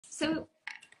so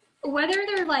whether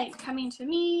they're like coming to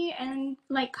me and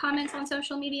like comments on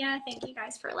social media, thank you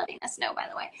guys for letting us know, by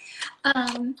the way.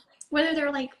 Whether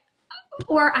they're like,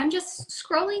 or I'm just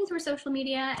scrolling through social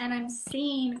media and I'm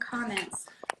seeing comments,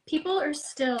 people are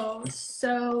still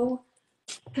so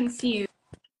confused.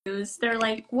 They're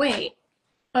like, wait,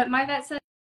 but my vet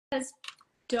says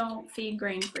don't feed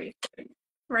grain-free food,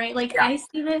 right? Like, I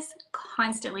see this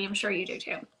constantly. I'm sure you do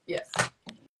too. Yes.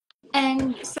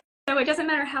 And so it doesn't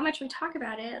matter how much we talk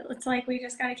about it. It's like we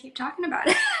just got to keep talking about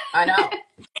it. I know.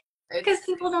 Because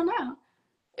people don't know.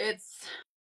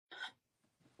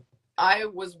 I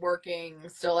was working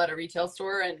still at a retail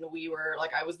store, and we were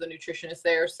like, I was the nutritionist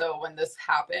there. So when this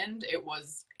happened, it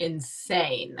was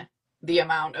insane, the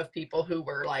amount of people who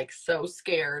were like so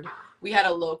scared. We had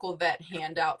a local vet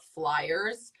hand out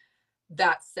flyers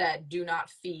that said, do not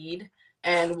feed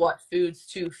and what foods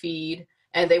to feed.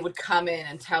 And they would come in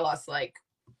and tell us like,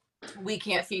 we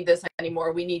can't feed this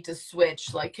anymore. We need to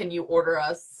switch. Like, can you order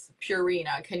us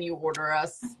Purina? Can you order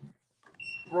us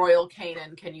Royal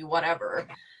Canin? Can you whatever?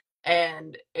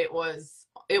 And it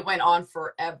went on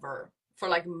forever, for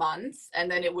like months. And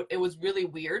then it was really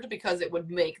weird because it would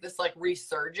make this like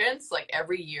resurgence like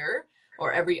every year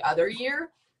or every other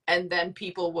year. And then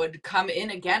people would come in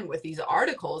again with these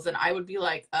articles, and I would be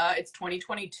like, it's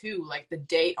 2022. Like the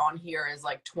date on here is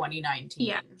like 2019.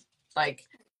 Yeah. Like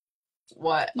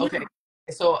what? Okay.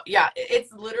 So yeah,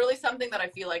 it's literally something that I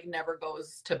feel like never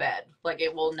goes to bed. Like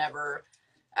it will never,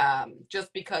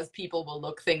 just because people will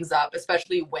look things up,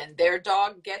 especially when their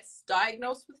dog gets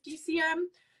diagnosed with DCM.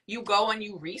 You go and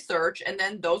you research, and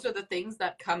then those are the things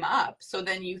that come up. So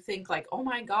then you think like, oh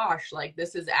my gosh, like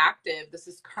this is active, this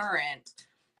is current.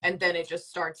 And then it just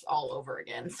starts all over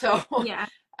again. So yeah.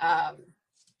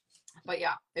 But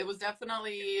yeah, it was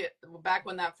definitely, back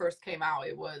when that first came out,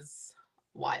 it was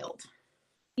wild.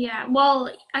 Yeah.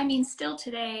 Well, I mean, still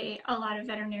today, a lot of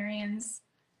veterinarians,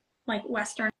 like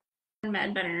Western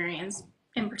med veterinarians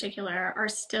in particular, are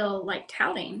still like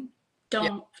touting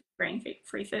don't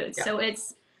grain-free foods. Yeah. So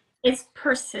it's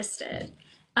persisted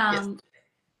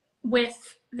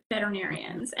with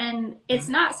veterinarians, and it's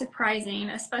not surprising,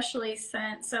 especially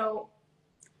since, so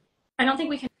I don't think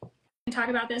we can talk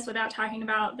about this without talking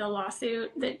about the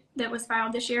lawsuit that was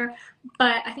filed this year,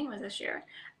 but I think it was this year.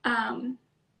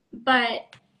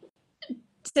 But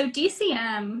so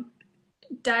DCM,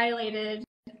 dilated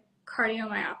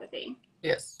cardiomyopathy.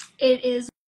 Yes. It is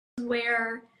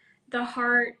where the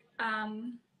heart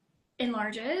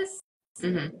enlarges,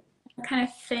 kind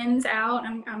of thins out.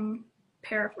 I'm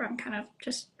kind of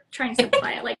just trying to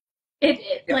simplify it. Like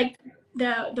like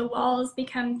the walls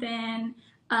become thin,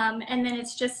 and then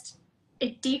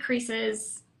it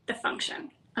decreases the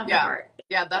function of the heart.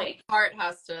 Yeah, the heart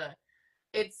has to.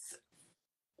 It's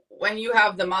when you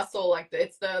have the muscle, like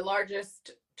it's the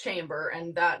largest chamber,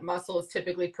 and that muscle is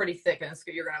typically pretty thick, and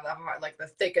you're gonna have the heart, like the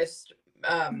thickest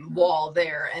wall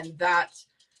there, and that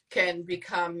can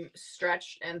become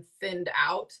stretched and thinned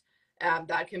out.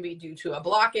 That can be due to a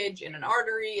blockage in an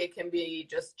artery. It can be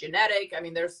just genetic. I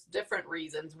mean, there's different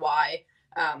reasons why,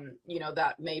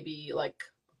 that may be like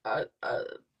a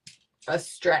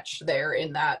stretch there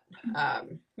in that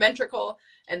ventricle.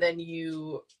 And then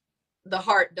the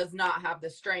heart does not have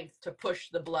the strength to push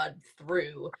the blood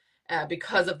through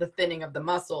because of the thinning of the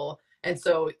muscle. And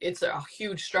so it's a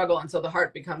huge struggle. And so the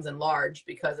heart becomes enlarged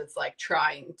because it's like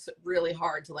trying really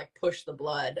hard to like push the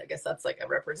blood. I guess that's like a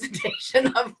representation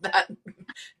of that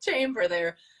chamber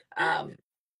there.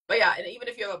 But yeah, and even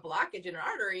if you have a blockage in an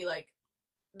artery, like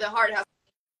the heart has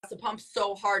to pump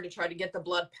so hard to try to get the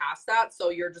blood past that.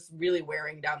 So you're just really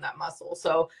wearing down that muscle.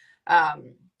 So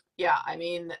yeah, I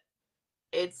mean,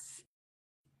 it's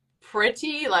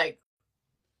pretty like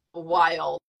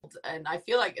wild. And I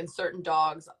feel like in certain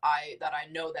dogs that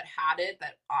I know that had it,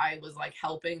 that I was like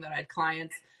helping, that I had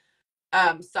clients,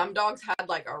 some dogs had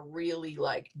like a really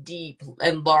like deep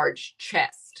and large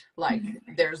chest. Like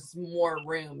there's more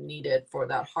room needed for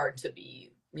that heart to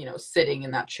be, sitting in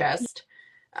that chest.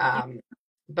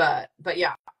 But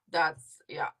yeah,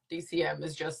 DCM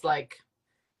is just like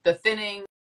the thinning,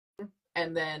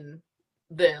 and then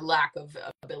the lack of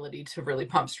ability to really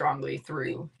pump strongly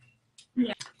through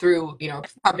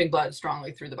pumping blood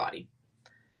strongly through the body.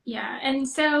 Yeah. And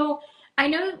so I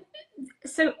know,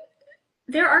 so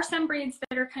there are some breeds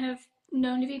that are kind of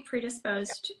known to be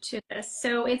predisposed to this.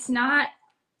 So it's not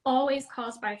always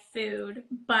caused by food,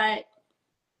 but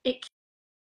it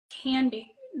can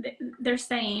be, they're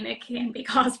saying it can be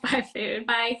caused by food,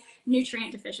 by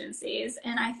nutrient deficiencies.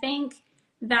 And I think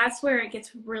that's where it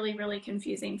gets really, really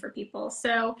confusing for people.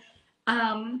 So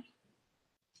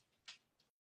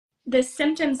the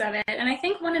symptoms of it. And I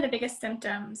think one of the biggest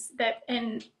symptoms that,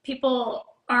 and people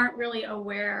aren't really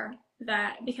aware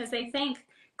that, because they think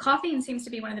coughing seems to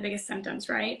be one of the biggest symptoms,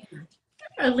 right?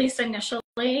 At least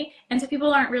initially. And so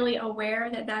people aren't really aware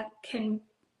that that can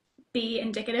be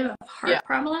indicative of heart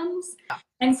problems.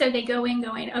 And so they go in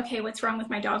going, okay, what's wrong with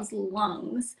my dog's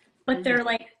lungs? But they're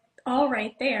like all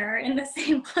right there in the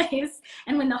same place.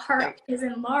 And when the heart is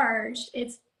enlarged,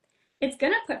 it's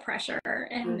going to put pressure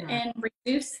and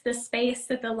reduce the space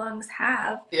that the lungs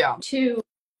have to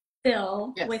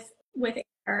fill with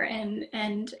air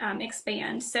and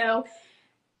expand. So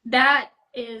that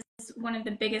is one of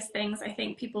the biggest things I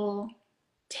think people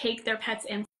take their pets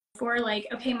in for. Like,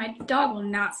 okay, my dog will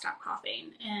not stop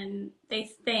coughing, and they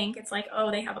think it's like, oh,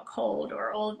 they have a cold,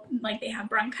 or oh, like they have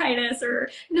bronchitis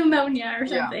or pneumonia or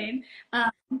something.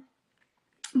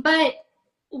 But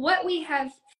what we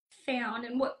have found,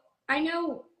 and what I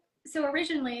know, so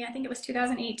originally I think it was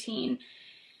 2018,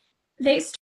 they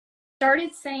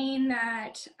started saying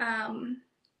that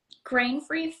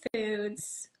grain-free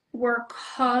foods were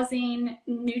causing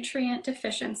nutrient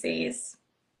deficiencies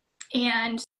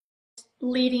and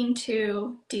leading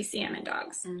to DCM in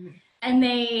dogs. And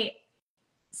they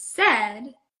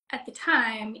said at the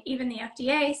time, even the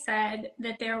FDA said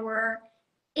that there were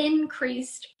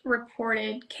increased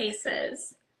reported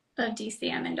cases of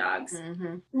DCM in dogs.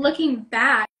 Looking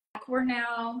back, we're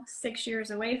now 6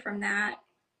 years away from that.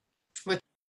 Which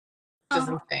is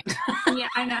insane. Yeah,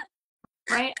 I know.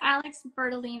 Right? Alex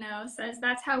Bertolino says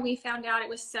that's how we found out it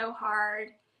was so hard.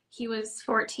 He was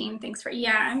 14. Thanks for,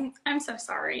 I'm so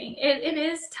sorry. It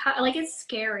is like, it's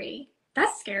scary.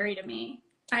 That's scary to me.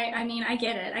 I mean, I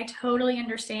get it. I totally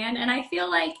understand. And I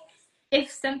feel like if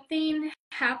something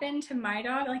happened to my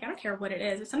dog, like, I don't care what it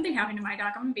is. If something happened to my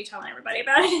dog, I'm going to be telling everybody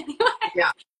about it anyway.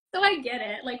 Yeah. So I get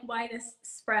it, like, why this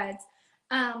spreads.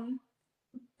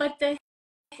 But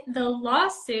the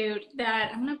lawsuit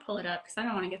that, I'm going to pull it up because I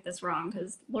don't want to get this wrong,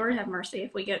 because Lord have mercy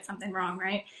if we get something wrong,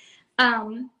 right?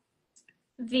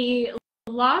 The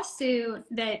lawsuit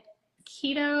that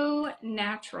Keto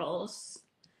Naturals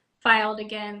filed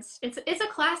against, it's a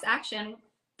class action,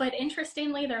 but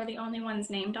interestingly, they're the only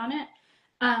ones named on it.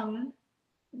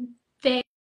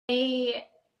 They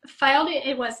filed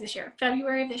it was this year,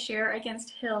 February of this year, against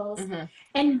Hills.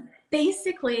 And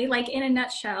basically, like, in a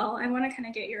nutshell, I want to kind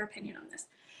of get your opinion on this.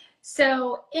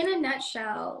 So in a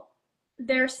nutshell,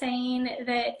 they're saying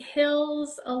that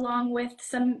Hills, along with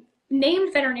some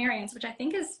named veterinarians, which I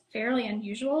think is fairly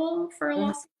unusual for a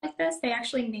lawsuit like this, they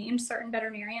actually named certain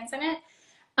veterinarians in it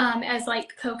as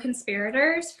like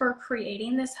co-conspirators for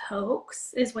creating this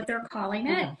hoax, is what they're calling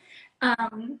it.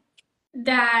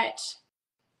 That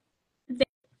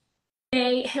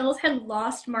Hills had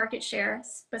lost market share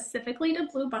specifically to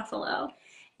Blue Buffalo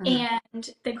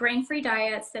and the grain-free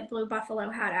diets that Blue Buffalo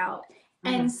had out.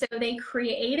 And so they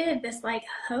created this like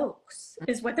hoax,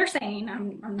 is what they're saying.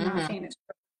 I'm not saying it's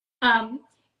true.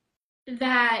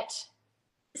 That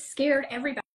scared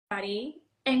everybody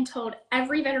and told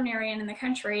every veterinarian in the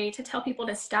country to tell people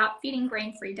to stop feeding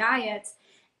grain-free diets.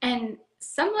 And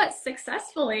somewhat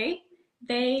successfully,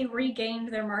 they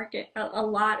regained their market, a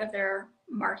lot of their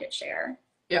market share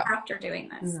after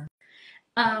doing this.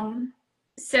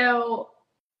 So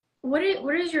what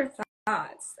is your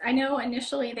thoughts? I know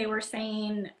initially they were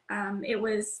saying it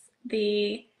was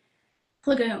the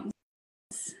legumes,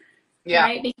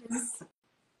 right? Because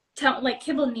like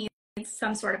kibble needs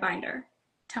some sort of binder.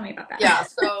 Tell me about that. Yeah,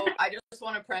 so I just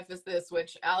want to preface this,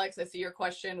 which, Alex, I see your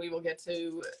question. We will get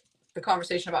to the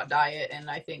conversation about diet, and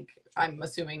I'm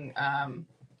assuming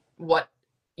what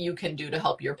you can do to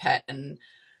help your pet and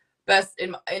best,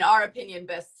 in our opinion,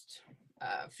 best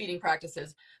feeding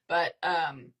practices. But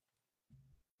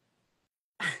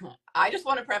I just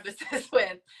want to preface this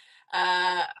with,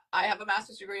 I have a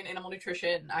master's degree in animal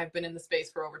nutrition. I've been in the space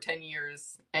for over 10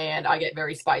 years, and I get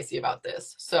very spicy about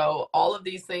this. So all of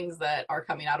these things that are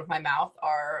coming out of my mouth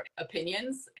are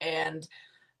opinions, and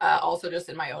also just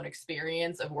in my own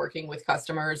experience of working with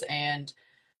customers and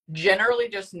generally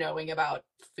just knowing about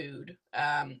food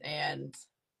and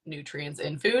nutrients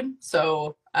in food.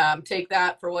 So take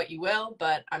that for what you will,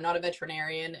 but I'm not a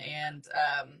veterinarian, and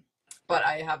but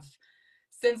I have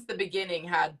since the beginning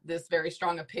had this very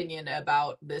strong opinion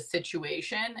about this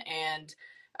situation.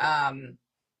 And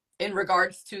in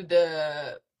regards to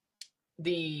the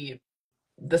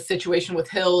situation with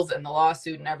Hills and the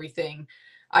lawsuit and everything,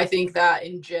 I think that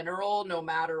in general, no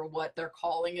matter what they're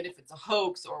calling it, if it's a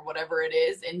hoax or whatever it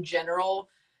is, in general,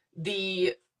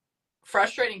 the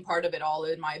frustrating part of it all,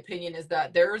 in my opinion, is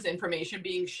that there is information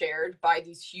being shared by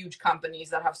these huge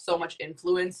companies that have so much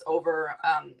influence over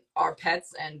our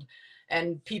pets and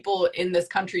and people in this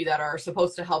country that are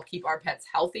supposed to help keep our pets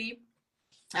healthy.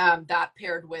 That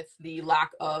paired with the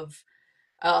lack of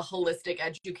holistic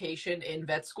education in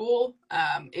vet school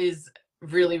is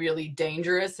really, really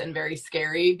dangerous and very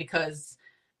scary, because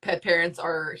pet parents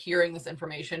are hearing this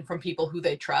information from people who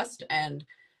they trust. And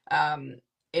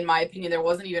in my opinion, there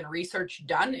wasn't even research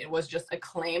done. It was just a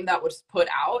claim that was put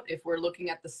out. If we're looking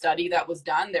at the study that was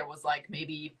done, there was like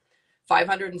maybe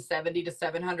 570 to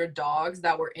 700 dogs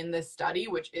that were in this study,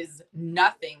 which is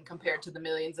nothing compared to the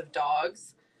millions of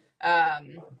dogs.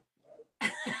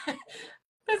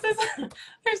 This is,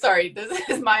 I'm sorry, this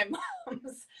is my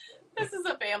mom's, this is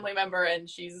a family member, and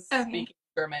she's speaking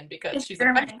German because it's she's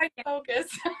German. like, I'm trying to focus.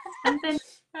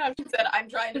 She said, I'm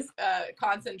trying to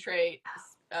concentrate.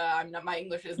 My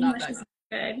English is not that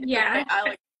good. Yeah.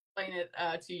 I'll explain it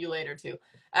to you later too.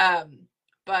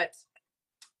 But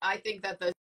I think that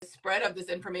the spread of this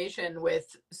information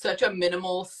with such a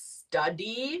minimal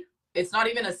study, it's not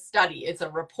even a study, it's a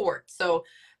report. So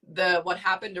what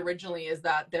happened originally is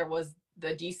that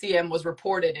the DCM was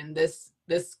reported in this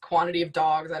quantity of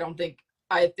dogs.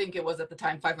 I think it was at the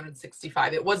time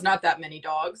 565. It was not that many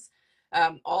dogs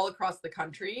all across the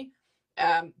country.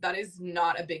 That is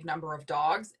not a big number of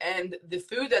dogs. And the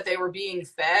food that they were being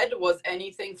fed was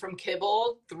anything from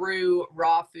kibble through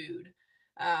raw food.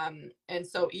 And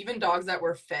so even dogs that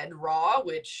were fed raw,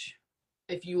 which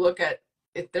if you look at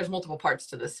it, there's multiple parts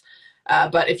to this.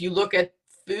 But if you look at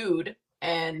food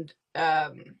and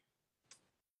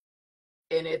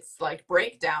in its like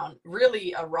breakdown,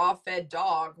 really a raw fed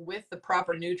dog with the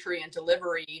proper nutrient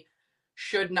delivery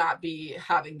should not be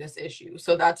having this issue.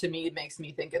 So that to me makes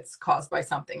me think it's caused by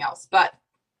something else. But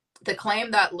the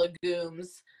claim that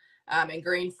legumes and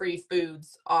grain-free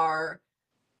foods are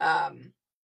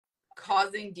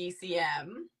causing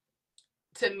DCM,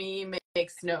 to me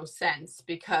makes no sense,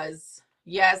 because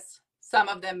yes, some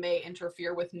of them may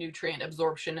interfere with nutrient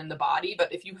absorption in the body,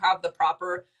 but if you have the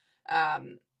proper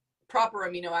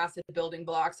amino acid building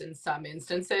blocks, in some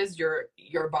instances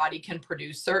your body can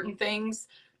produce certain things.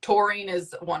 Taurine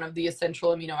is one of the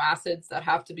essential amino acids that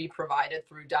have to be provided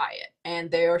through diet,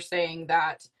 and they are saying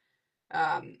that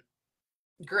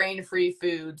grain-free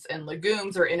foods and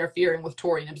legumes are interfering with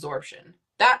taurine absorption.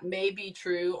 That may be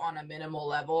true on a minimal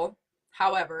level.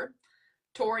 However,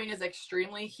 taurine is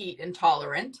extremely heat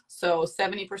intolerant. So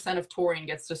 70% of taurine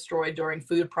gets destroyed during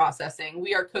food processing.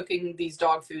 We are cooking these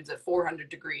dog foods at 400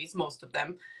 degrees, most of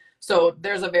them. So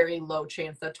there's a very low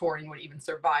chance that taurine would even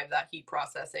survive that heat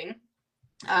processing.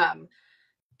 There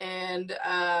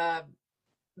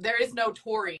is no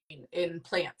taurine in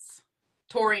plants.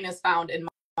 Taurine is found in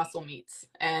muscle meats,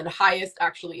 and highest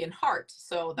actually in heart.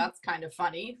 So that's kind of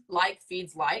funny. Like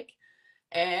feeds like.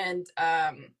 And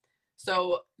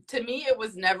so to me, it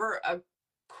was never a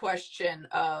question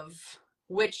of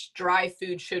which dry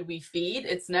food should we feed.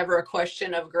 It's never a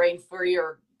question of grain-free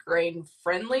or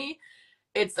grain-friendly.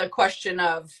 It's a question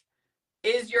of,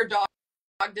 is your dog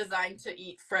designed to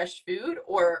eat fresh food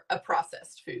or a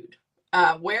processed food?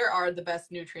 Where are the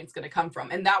best nutrients going to come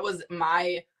from? And that was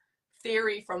my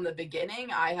theory from the beginning.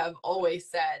 I have always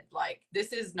said, like,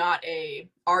 this is not a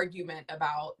argument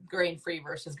about grain-free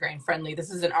versus grain-friendly. This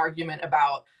is an argument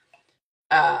about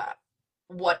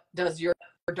what does your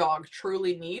dog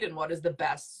truly need, and what is the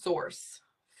best source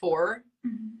for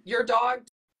your dog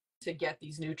to get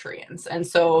these nutrients. And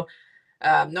so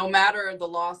no matter the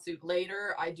lawsuit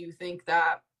later, I do think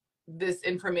that this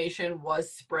information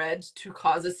was spread to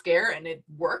cause a scare, and it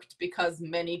worked, because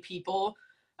many people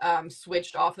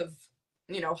switched off of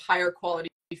higher quality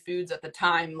foods at the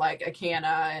time, like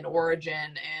Acana and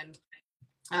Origin, and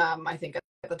I think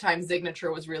at the time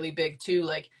Signature was really big too,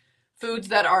 like foods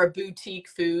that are boutique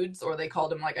foods, or they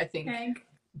called them, like, I think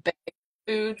bag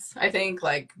foods, I think,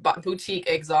 like boutique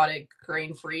exotic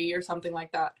grain-free or something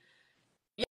like that.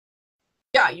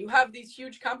 Yeah, you have these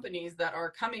huge companies that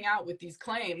are coming out with these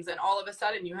claims, and all of a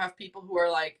sudden you have people who are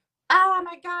like, oh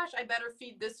my gosh, I better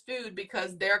feed this food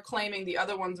because they're claiming the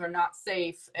other ones are not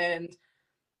safe. And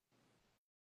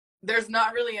there's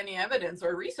not really any evidence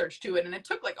or research to it. And it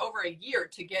took like over a year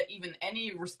to get even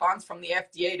any response from the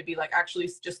FDA to be like, actually,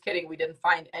 just kidding, we didn't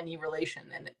find any relation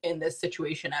in this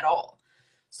situation at all.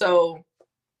 So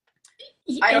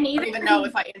I don't even know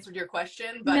if I answered your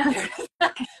question, but no.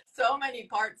 There's so many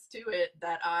parts to it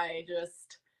that I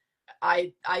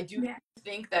do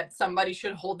think that somebody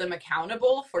should hold them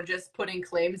accountable for just putting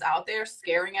claims out there,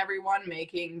 scaring everyone,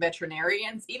 making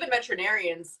veterinarians, even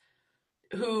veterinarians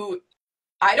who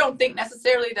I don't think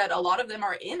necessarily that a lot of them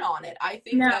are in on it. I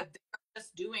think that they're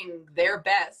just doing their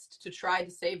best to try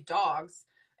to save dogs,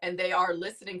 and they are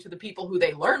listening to the people who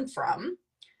they learn from.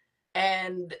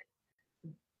 And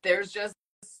there's just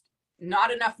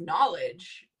not enough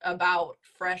knowledge about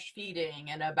fresh feeding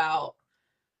and about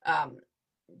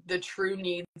the true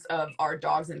needs of our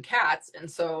dogs and cats. And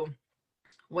so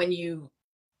when you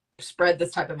spread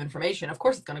this type of information, of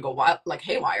course it's going to go wild, like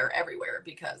haywire everywhere,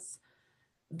 because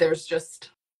there's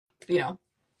just, you know,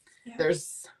 Yeah.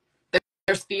 there's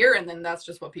fear, and then that's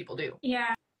just what people do.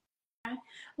 Yeah.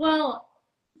 Well,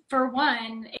 for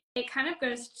one, it kind of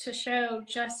goes to show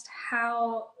just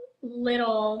how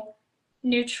little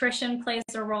nutrition plays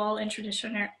a role in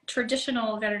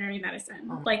traditional veterinary medicine.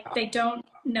 Oh like God. They don't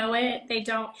know it. They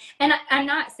don't. And I'm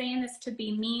not saying this to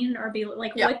be mean or be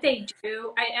like, yeah. What they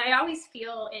do. I always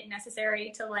feel it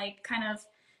necessary to like kind of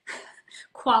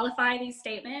qualify these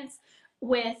statements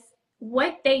with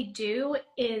what they do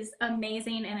is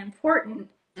amazing and important.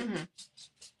 Mm-hmm.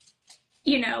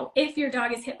 You know, if your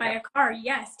dog is hit by a car,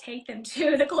 yes, take them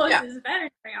to the closest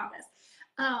veterinary office.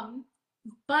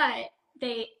 But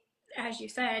they, as you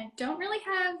said, don't really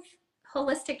have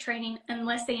holistic training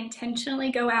unless they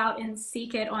intentionally go out and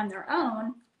seek it on their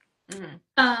own.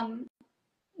 Mm-hmm.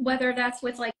 Whether that's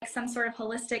with like some sort of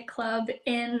holistic club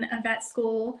in a vet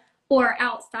school or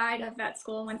outside of vet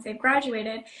school once they've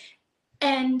graduated.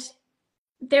 And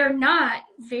they're not,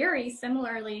 very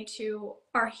similarly to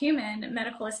our human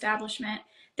medical establishment,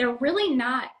 they're really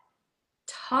not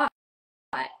taught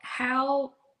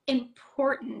how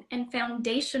important and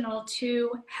foundational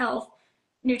to health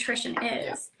nutrition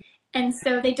is. Yeah. And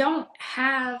so they don't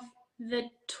have the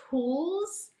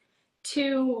tools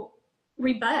to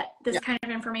rebut this kind of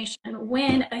information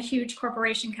when a huge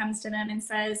corporation comes to them and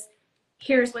says,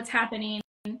 here's what's happening,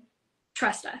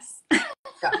 trust us.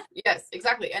 Yes,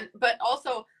 exactly. And but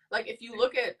also, like, if you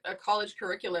look at a college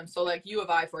curriculum, so like U of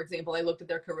I, for example, I looked at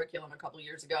their curriculum a couple of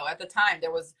years ago. At the time,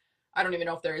 there was, I don't even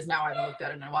know if there is now, I haven't looked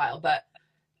at it in a while, but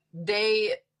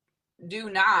they do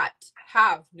not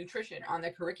have nutrition on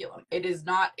their curriculum. It is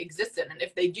not existent. And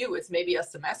if they do, it's maybe a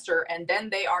semester, and then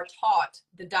they are taught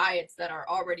the diets that are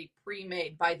already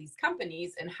pre-made by these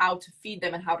companies and how to feed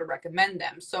them and how to recommend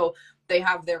them. So they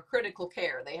have their critical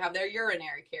care, they have their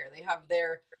urinary care, they have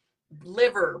their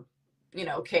liver, you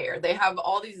know, care. They have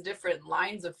all these different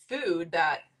lines of food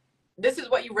that this is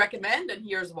what you recommend and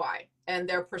here's why. And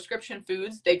their prescription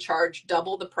foods, they charge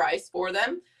double the price for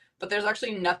them, but there's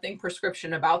actually nothing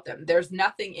prescription about them. There's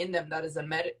nothing in them that is a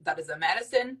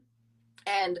medicine.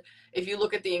 And if you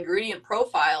look at the ingredient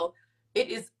profile, it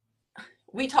is,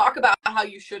 we talk about how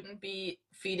you shouldn't be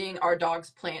feeding our dogs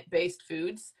plant-based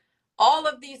foods. All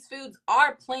of these foods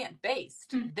are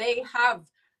plant-based. Mm-hmm. They have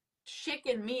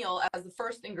chicken meal as the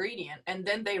first ingredient, and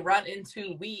then they run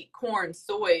into wheat, corn,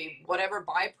 soy, whatever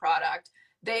byproduct.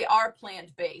 They are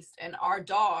plant-based, and our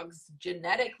dogs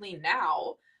genetically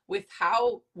now, with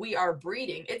how we are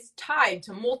breeding, it's tied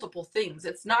to multiple things.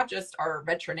 It's not just our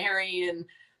veterinarian,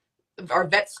 our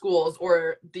vet schools,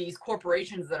 or these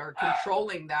corporations that are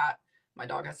controlling that. My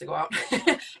dog has to go out.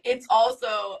 It's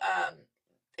also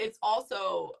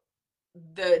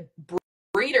the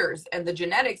breeders and the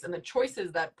genetics and the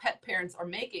choices that pet parents are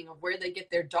making of where they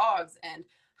get their dogs and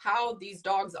how these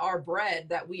dogs are bred,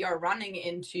 that we are running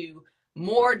into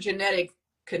more genetic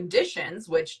conditions,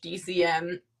 which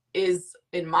DCM is,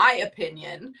 in my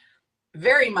opinion,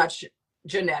 very much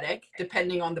genetic,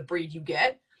 depending on the breed you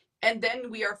get. And then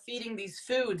we are feeding these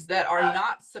foods that are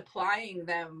not supplying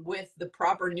them with the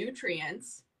proper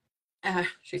nutrients.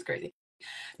 She's crazy.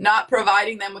 Not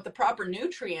providing them with the proper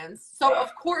nutrients. So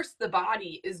of course the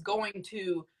body is going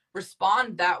to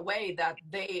respond that way, that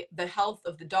the health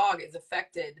of the dog is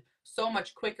affected so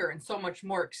much quicker and so much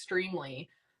more extremely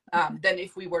than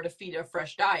if we were to feed a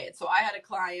fresh diet. So I had a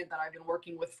client that I've been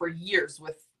working with for years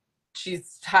with,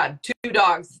 she's had 2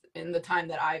 dogs in the time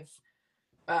that I've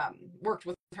worked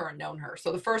with her and known her.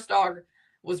 So the first dog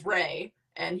was Ray,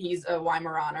 and he's a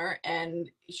Weimaraner,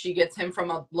 and she gets him from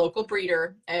a local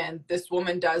breeder. And this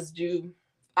woman does do,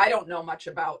 I don't know much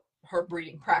about her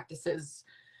breeding practices.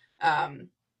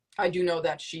 I do know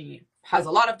that she has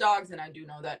a lot of dogs, and I do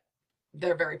know that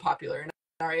they're very popular in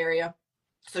our area.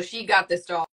 So she got this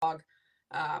dog,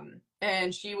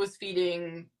 and she was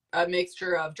feeding a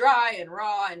mixture of dry and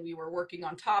raw, and we were working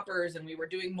on toppers, and we were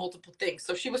doing multiple things.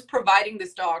 So she was providing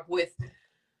this dog with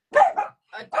that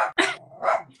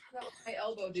was my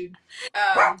elbow, dude.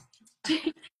 Do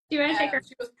you want to take her?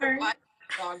 She was providing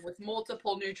the dog with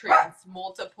multiple nutrients,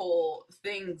 multiple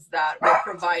things that were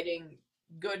providing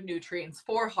good nutrients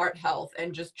for heart health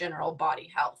and just general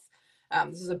body health.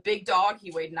 This is a big dog.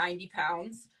 He weighed 90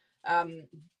 pounds.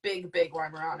 Big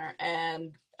Weimaraner.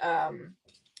 And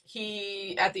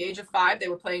he, at the age of 5, they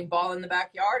were playing ball in the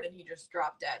backyard, and he just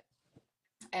dropped dead.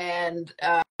 And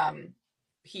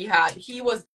he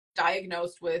was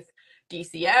diagnosed with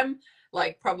DCM,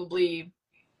 like probably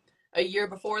a year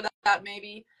before that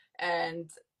maybe. And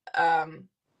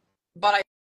but I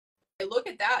look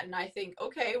at that and I think,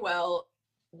 okay, well,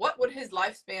 what would his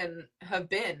lifespan have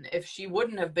been if she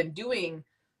wouldn't have been doing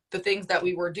the things that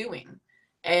we were doing?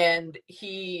 And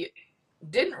he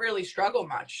didn't really struggle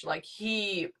much. Like,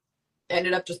 he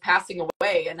ended up just passing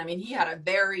away. And I mean, he had a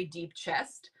very deep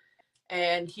chest,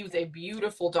 and he was a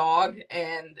beautiful dog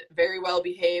and very well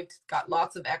behaved, got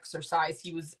lots of exercise.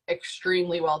 He was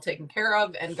extremely well taken care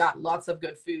of and got lots of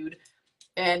good food.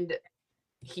 And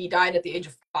he died at the age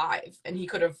of 5, and he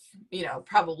could have, you know,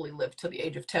 probably lived to the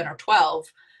age of 10 or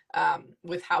 12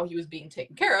 with how he was being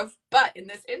taken care of. But in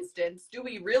this instance, do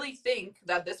we really think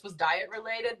that this was diet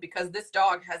related? Because this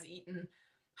dog has eaten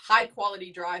high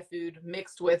quality dry food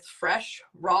mixed with fresh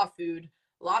raw food,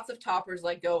 lots of toppers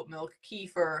like goat milk,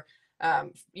 kefir,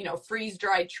 you know, freeze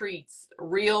dried treats,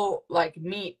 real like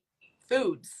meat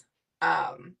foods.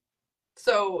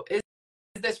 So is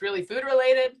this really food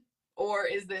related, or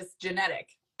is this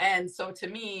genetic? And so to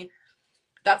me,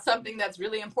 that's something that's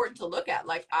really important to look at.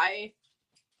 Like, I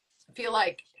feel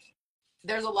like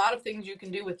there's a lot of things you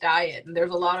can do with diet, and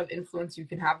there's a lot of influence you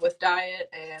can have with diet.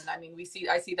 And I mean,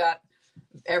 I see that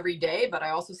every day, but I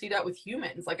also see that with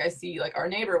humans. Like, I see, like, our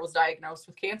neighbor was diagnosed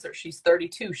with cancer. She's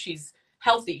 32. She's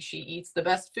healthy. She eats the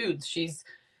best foods. She's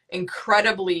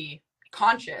incredibly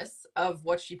conscious of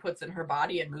what she puts in her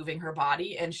body and moving her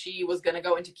body. And she was going to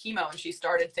go into chemo, and she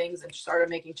started things and started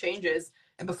making changes.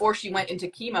 And before she went into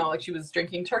chemo, like, she was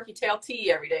drinking turkey tail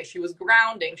tea every day. She was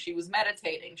grounding. She was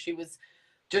meditating. She was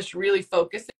just really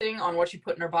focusing on what she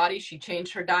put in her body. She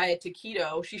changed her diet to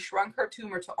keto. She shrunk her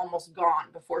tumor to almost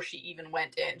gone before she even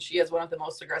went in. She has one of the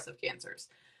most aggressive cancers.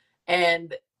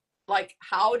 And like,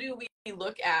 how do we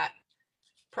look at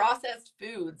processed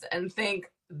foods and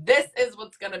think this is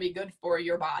what's going to be good for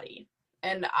your body?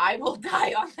 And I will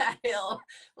die on that hill.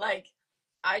 Like,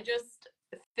 I just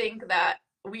think that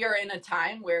we are in a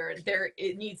time where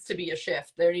it needs to be a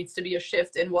shift. There needs to be a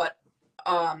shift in what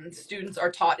students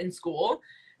are taught in school,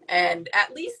 and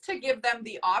at least to give them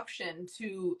the option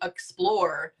to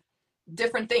explore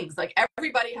different things. Like,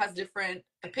 everybody has different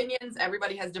opinions,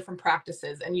 everybody has different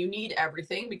practices, and you need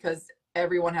everything because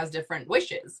everyone has different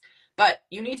wishes. But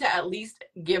you need to at least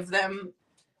give them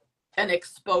an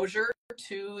exposure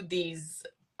to these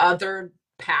other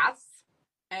paths,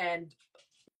 and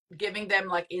giving them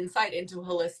like insight into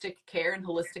holistic care and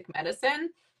holistic medicine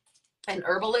and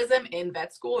herbalism in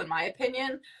vet school, in my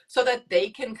opinion, so that they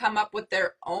can come up with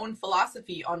their own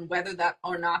philosophy on whether that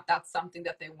or not that's something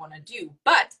that they want to do.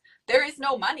 But there is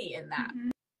no money in that,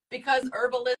 because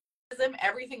herbalism,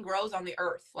 everything grows on the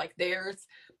earth. Like,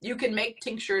 you can make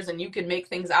tinctures and you can make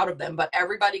things out of them, but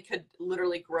everybody could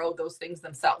literally grow those things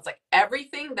themselves. Like,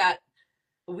 everything that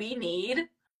we need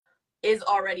is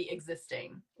already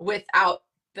existing without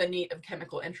the need of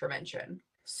chemical intervention.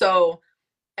 So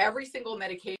every single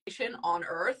medication on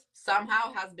earth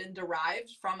somehow has been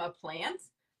derived from a plant,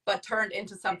 but turned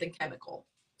into something chemical.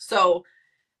 So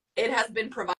it has been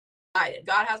provided.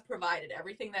 God has provided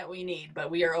everything that we need,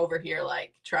 but we are over here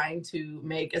like trying to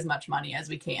make as much money as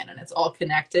we can, and it's all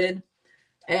connected.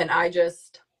 And I don't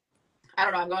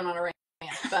know, I'm going on a rant,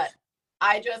 but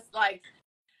I just like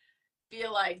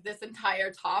feel like this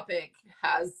entire topic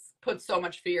has put so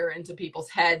much fear into people's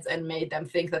heads and made them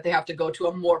think that they have to go to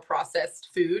a more processed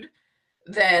food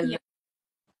than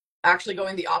actually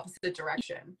going the opposite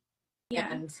direction. Yeah.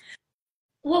 And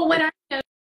well, what I'm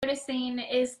noticing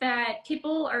is that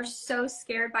people are so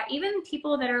scared by, even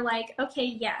people that are like, okay,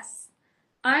 yes,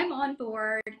 I'm on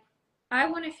board. I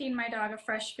want to feed my dog a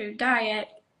fresh food diet,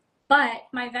 but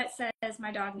my vet says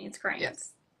my dog needs grains.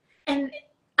 Yes. And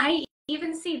I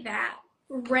even see that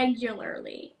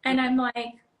regularly. And I'm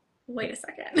like, wait a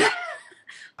second.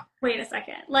 Wait a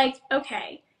second. Like,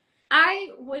 okay, I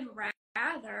would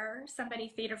rather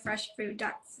somebody feed a fresh food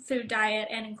diet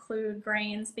and include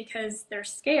grains because they're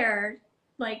scared,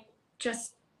 like,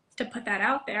 just to put that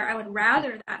out there. I would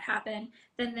rather that happen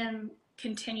than them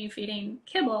continue feeding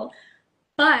kibble.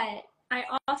 But I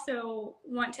also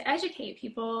want to educate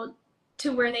people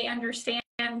to where they understand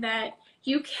that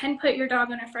you can put your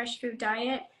dog on a fresh food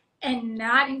diet and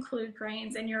not include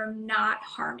grains, and you're not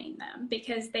harming them,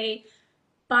 because they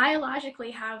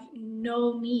biologically have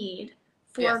no need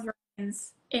for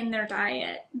grains in their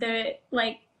diet.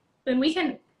 And we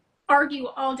can argue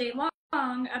all day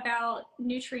long about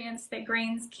nutrients that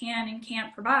grains can and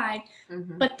can't provide,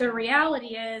 but the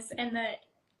reality is,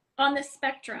 on the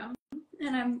spectrum,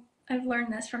 and I've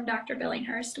learned this from Dr.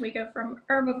 Billinghurst, we go from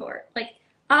herbivore, like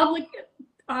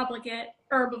obligate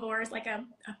herbivores, like a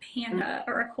panda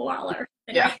or a koala or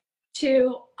Yeah.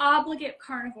 to obligate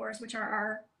carnivores, which are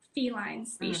our feline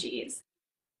species.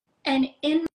 And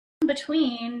in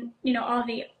between, you know, all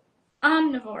the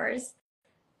omnivores,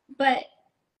 but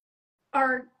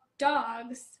our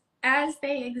dogs, as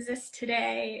they exist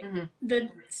today, the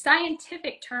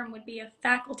scientific term would be a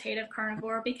facultative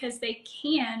carnivore because they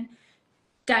can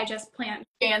digest plant.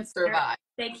 Can survive.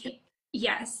 They can,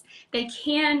 yes, they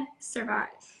can survive.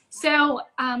 So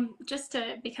just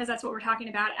to, because that's what we're talking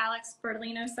about, Alex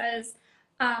Bertolino says,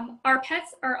 our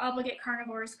pets are obligate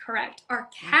carnivores, correct. Our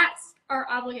cats are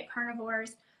obligate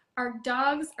carnivores. Our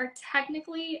dogs are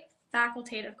technically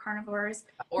facultative carnivores.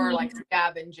 Or like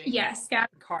scavenging. Yes,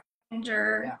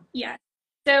 scavenger. Yeah.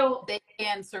 So they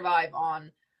can survive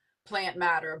on plant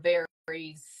matter,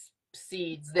 berries,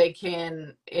 seeds. They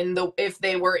can, if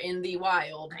they were in the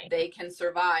wild, they can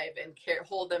survive and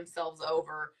hold themselves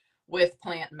over with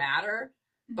plant matter,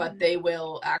 but they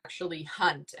will actually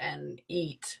hunt and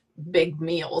eat big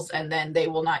meals, and then they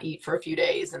will not eat for a few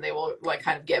days, and they will like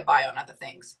kind of get by on other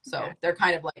things. So they're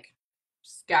kind of like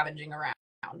scavenging around.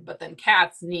 But then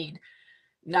cats need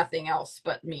nothing else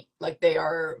but meat. Like they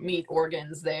are meat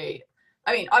organs. I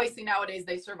mean, obviously nowadays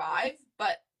they survive,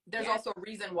 but there's also a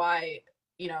reason why,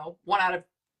 you know, 1 out of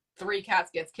 3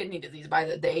 cats gets kidney disease by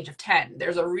the age of 10.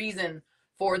 There's a reason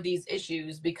for these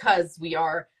issues because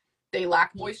they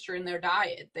lack moisture in their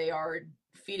diet. They are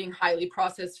feeding highly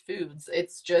processed foods.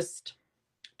 It's just,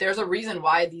 there's a reason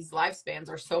why these lifespans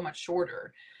are so much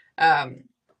shorter.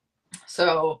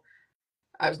 So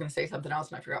I was going to say something else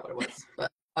and I forgot what it was, but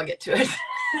I'll get to it.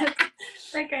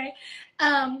 Okay.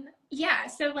 Yeah,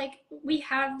 so like we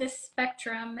have this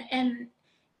spectrum, and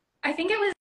I think it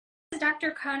was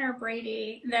Dr. Connor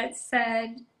Brady that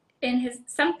said in his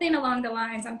something along the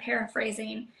lines, I'm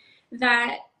paraphrasing,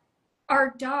 that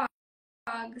our dogs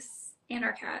and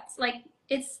our cats, like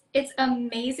it's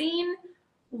amazing,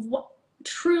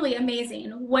 truly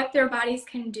amazing what their bodies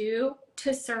can do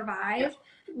to survive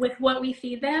with what we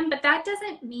feed them, but that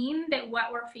doesn't mean that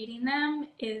what we're feeding them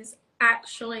is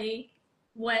actually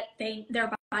what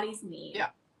their bodies need. Yeah.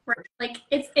 Right? Like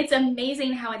it's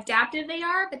amazing how adaptive they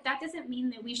are, but that doesn't mean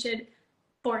that we should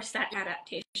force that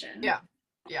adaptation. Yeah.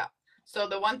 Yeah. So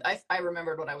the one I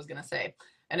remembered what I was going to say,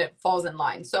 and it falls in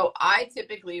line. So I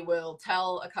typically will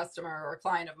tell a customer or a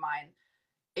client of mine,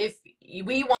 if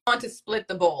we want to split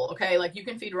the bowl, okay, like you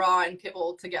can feed raw and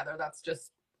kibble together. That's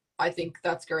just, I think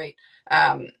that's great.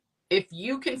 If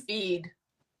you can feed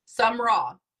some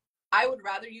raw, I would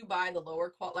rather you buy the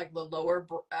lower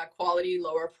quality,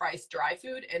 lower price dry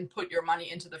food and put your money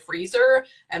into the freezer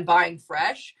and buying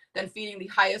fresh than feeding the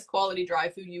highest quality dry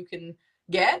food you can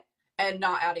get and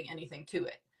not adding anything to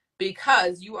it,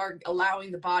 because you are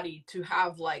allowing the body to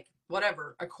have like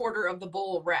whatever, a quarter of the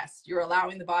bowl rest. You're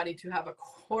allowing the body to have a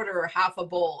quarter or half a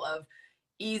bowl of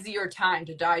easier time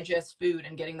to digest food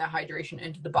and getting that hydration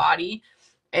into the body.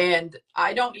 And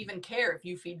I don't even care if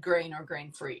you feed grain or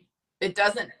grain free. It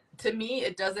doesn't, to me,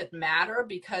 it doesn't matter,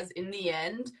 because in the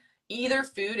end, either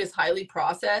food is highly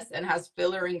processed and has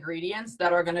filler ingredients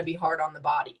that are going to be hard on the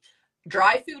body.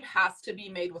 Dry food has to be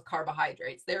made with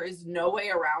carbohydrates. There is no way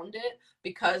around it,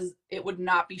 because it would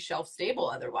not be shelf stable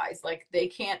otherwise. Like they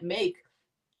can't make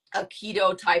a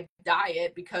keto type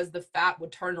diet because the fat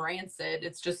would turn rancid.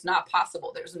 It's just not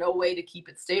possible. There's no way to keep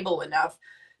it stable enough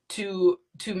to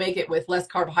make it with less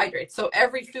carbohydrates. So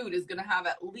every food is going to have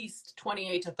at least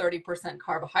 28 to 30%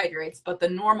 carbohydrates, but the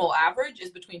normal average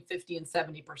is between 50 and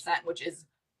 70%, which is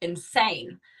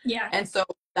insane. Yeah. And so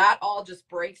that all just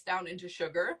breaks down into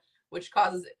sugar, which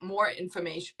causes more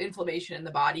inflammation in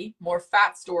the body, more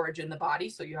fat storage in the body.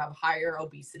 So you have a higher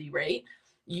obesity rate.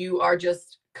 You are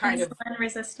just kind of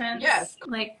resistance. Yes.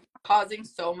 Like causing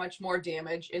so much more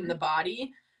damage in the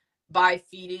body by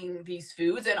feeding these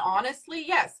foods. And honestly,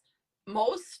 yes,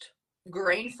 most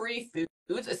grain-free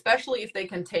foods, especially if they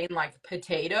contain like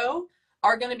potato,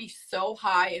 are going to be so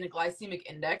high in a glycemic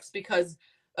index because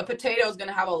a potato is going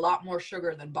to have a lot more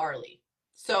sugar than barley.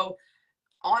 So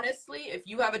honestly, if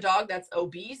you have a dog that's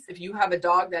obese, if you have a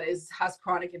dog that has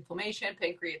chronic inflammation,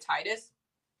 pancreatitis,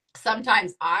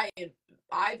 sometimes I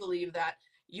believe that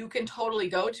you can totally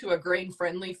go to a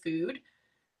grain-friendly food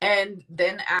and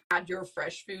then add your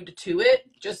fresh food to it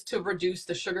just to reduce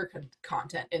the sugar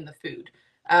content in the food.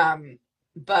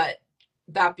 But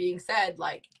that being said,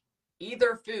 like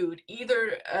either food,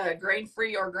 either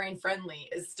grain-free or grain-friendly,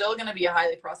 is still going to be a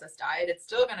highly processed diet. It's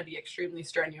still going to be extremely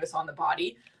strenuous on the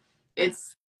body.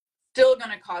 It's still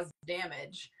going to cause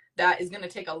damage that is going to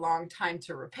take a long time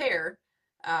to repair.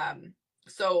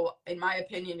 So in my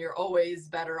opinion, you're always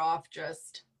better off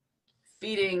just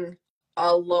feeding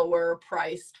a lower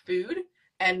priced food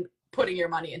and putting your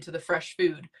money into the fresh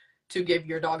food to give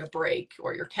your dog a break,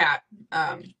 or your cat.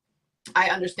 I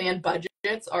understand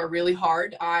budgets are really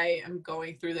hard. I am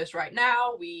going through this right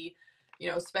now. We,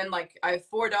 spend like, I have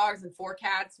 4 dogs and 4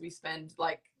 cats. We spend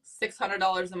like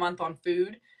 $600 a month on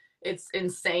food. It's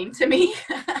insane to me.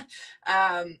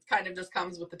 Kind of just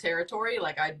comes with the territory.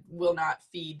 Like, I will not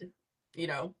feed,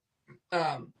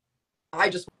 I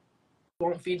just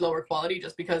won't feed lower quality,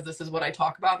 just because this is what I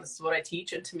talk about and this is what I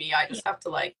teach. And to me, I just have to,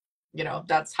 like,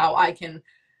 that's how I can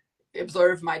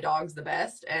observe my dogs the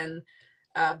best. And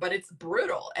but it's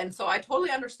brutal. And so I totally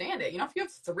understand it. If you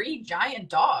have 3 giant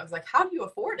dogs, like, how do you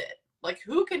afford it? Like,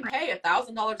 who can pay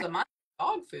 $1,000 a month for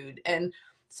dog food? And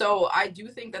so I do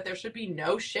think that there should be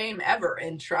no shame ever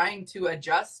in trying to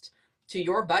adjust to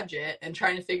your budget and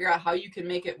trying to figure out how you can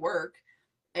make it work.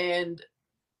 And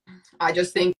I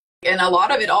just think, and a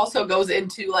lot of it also goes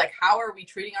into, like, how are we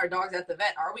treating our dogs at the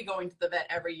vet? Are we going to the vet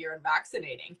every year and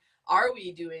vaccinating? Are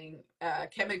we doing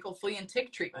chemical flea and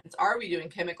tick treatments? Are we doing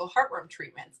chemical heartworm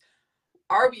treatments?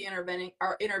 Are we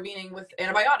intervening with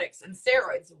antibiotics and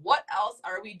steroids? What else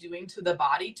are we doing to the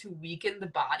body to weaken the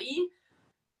body?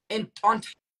 And on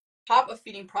top of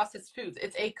feeding processed foods,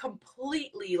 it's a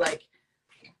completely, like,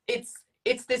 it's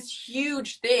this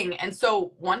huge thing. And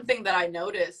so one thing that I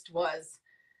noticed was,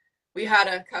 we had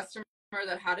a customer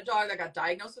that had a dog that got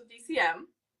diagnosed with DCM.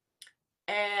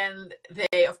 And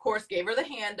they, of course, gave her the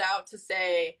handout to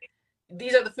say,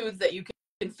 these are the foods that you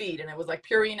can feed. And it was like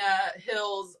Purina,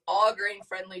 Hills, all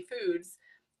grain-friendly foods.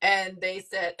 And they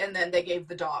said, and then they gave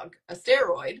the dog a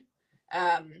steroid.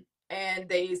 And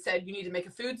they said, you need to make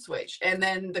a food switch. And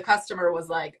then the customer was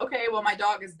like, okay, well, my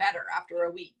dog is better after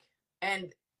a week.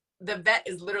 And the vet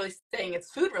is literally saying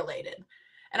it's food related.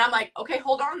 And I'm like, okay,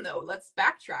 hold on though. Let's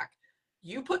backtrack.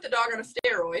 You put the dog on a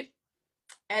steroid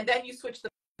and then you switch the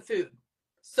food.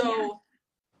 So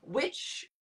which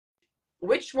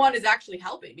one is actually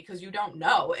helping? Because you don't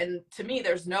know. And to me,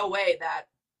 there's no way that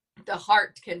the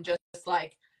heart can just,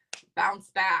 like, bounce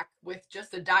back with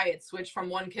just a diet switch from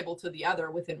one kibble to the other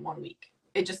within 1 week.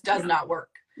 It just does not work.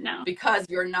 No. Because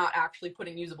you're not actually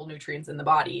putting usable nutrients in the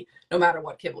body, no matter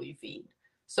what kibble you feed.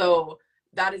 So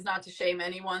that is not to shame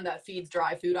anyone that feeds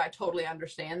dry food. I totally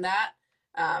understand that.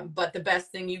 But the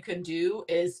best thing you can do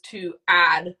is to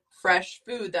add fresh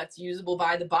food that's usable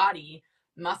by the body,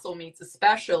 muscle meats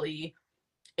especially,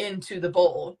 into the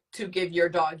bowl to give your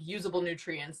dog usable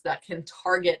nutrients that can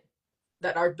target,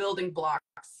 that are building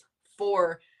blocks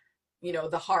for,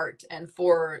 the heart and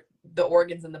for the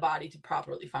organs in the body to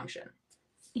properly function.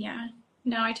 Yeah,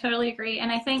 no, I totally agree.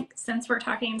 And I think since we're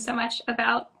talking so much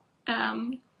about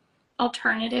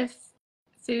alternative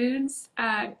foods,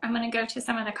 I'm going to go to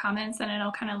some of the comments and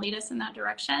it'll kind of lead us in that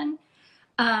direction.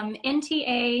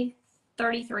 NTA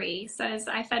 33 says,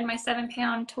 I fed my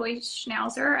 7-pound toy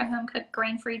schnauzer a home-cooked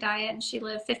grain-free diet and she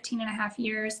lived 15.5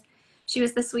 years. She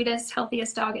was the sweetest,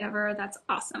 healthiest dog ever. That's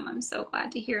awesome. I'm so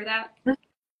glad to hear that.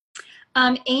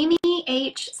 Amy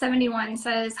H71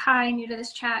 says, hi, new to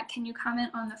this chat. Can you comment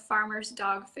on the farmer's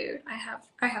dog food? I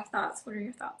have thoughts. What are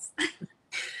your thoughts?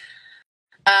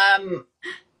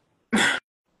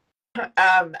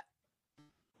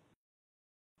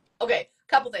 Okay,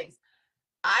 couple things.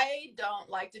 I don't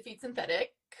like to feed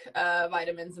synthetic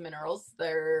vitamins and minerals.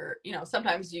 They're,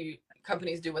 sometimes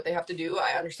companies do what they have to do.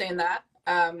 I understand that.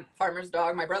 Farmer's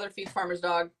dog, my brother feeds farmer's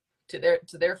dog to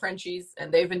their Frenchies,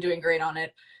 and they've been doing great on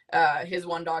it. His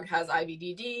one dog has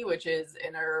IVDD, which is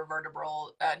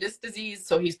intervertebral disc disease.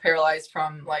 So he's paralyzed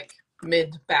from, like,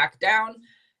 mid back down,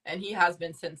 and he has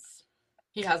been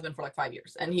for like 5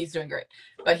 years, and he's doing great.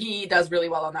 But he does really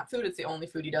well on that food. It's the only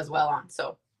food he does well on.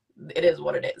 So it is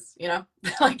what it is,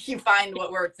 like, you find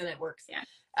what works and it works. Yeah.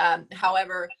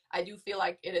 However, I do feel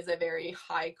like it is a very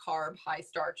high carb, high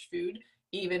starch food,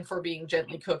 even for being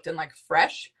gently cooked and, like,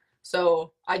 fresh.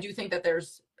 So I do think that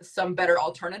there's some better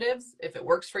alternatives. If it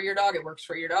works for your dog, it works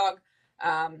for your dog.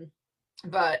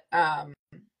 But I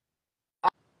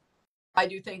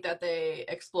do think that they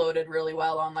exploded really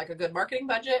well on, like, a good marketing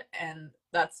budget, and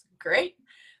that's great.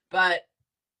 But,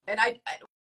 and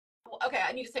okay,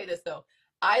 I need to say this though.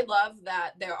 I love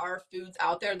that there are foods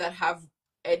out there that have,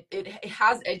 it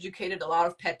has educated a lot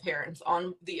of pet parents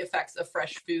on the effects of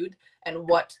fresh food and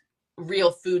what real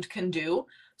food can do.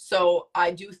 So I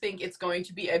do think it's going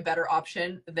to be a better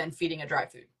option than feeding a dry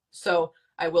food. So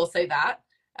I will say that.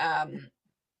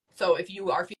 So if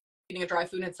you are feeding a dry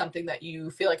food and it's something that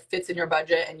you feel like fits in your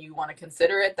budget and you want to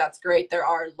consider it, that's great. There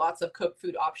are lots of cooked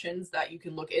food options that you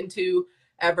can look into.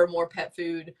 Evermore Pet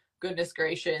Food, goodness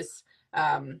gracious.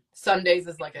 Sundays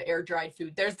is like an air dried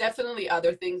food. There's definitely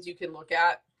other things you can look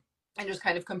at and just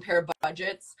kind of compare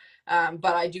budgets.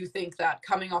 But I do think that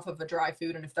coming off of a dry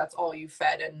food, and if that's all you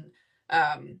fed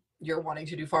and you're wanting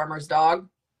to do farmer's dog,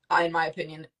 in my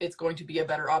opinion, it's going to be a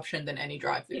better option than any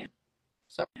dry food. Yeah.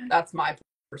 So that's my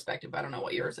perspective. I don't know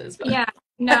what yours is, but yeah,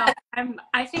 no,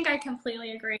 I think I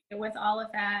completely agree with all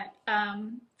of that.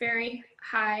 Very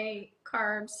high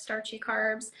carbs, starchy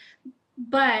carbs,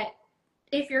 but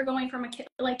if you're going from a kid,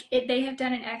 like they have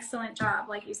done an excellent job,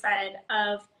 like you said,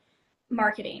 of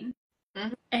marketing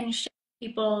and showing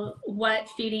people what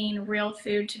feeding real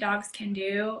food to dogs can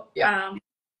do. Yeah.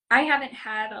 I haven't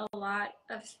had a lot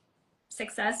of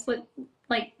success with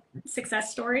like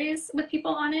success stories with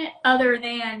people on it other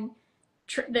than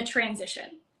the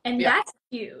transition, and that's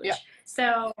huge.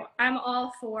 So I'm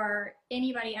all for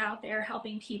anybody out there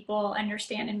helping people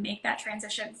understand and make that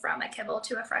transition from a kibble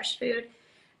to a fresh food.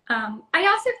 I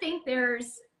also think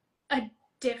there's a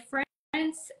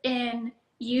difference in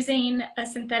using a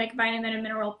synthetic vitamin and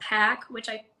mineral pack, which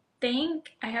I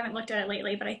think, I haven't looked at it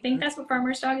lately, but I think that's what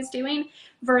Farmer's Dog is doing,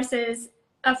 versus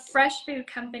a fresh food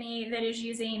company that is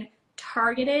using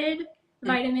targeted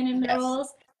vitamin and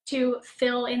minerals to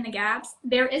fill in the gaps.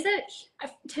 There is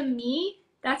to me,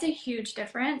 that's a huge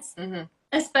difference,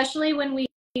 especially when we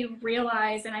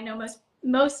realize, and I know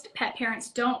most pet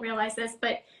parents don't realize this,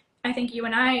 but I think you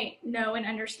and I know and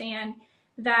understand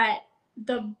that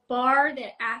the bar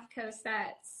that AFCO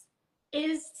sets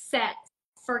is set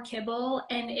for kibble,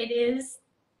 and it is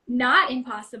not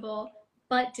impossible,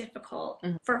 but difficult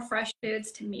for fresh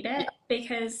foods to meet it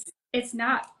because it's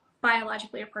not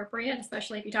biologically appropriate,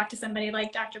 especially if you talk to somebody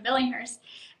like Dr. Billinghurst.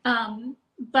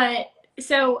 But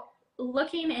so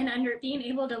looking and being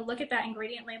able to look at that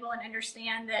ingredient label and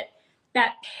understand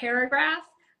that paragraph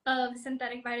of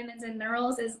synthetic vitamins and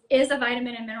minerals is a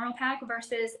vitamin and mineral pack,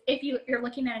 versus if you're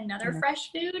looking at another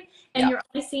fresh food and you're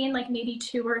only seeing like maybe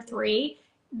 2 or 3,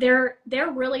 they're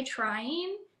really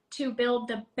trying to build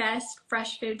the best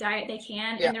fresh food diet they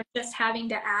can, and they're just having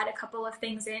to add a couple of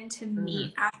things in to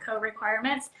meet AFCO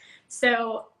requirements.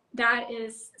 So that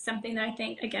is something that I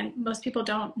think, again, most people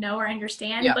don't know or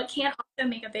understand, but can also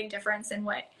make a big difference in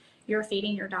what you're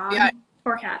feeding your dog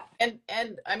or cat.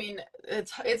 And I mean,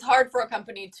 it's hard for a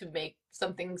company to make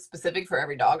something specific for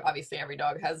every dog. Obviously, every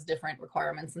dog has different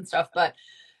requirements and stuff, but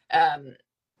and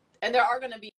there are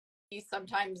going to be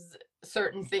sometimes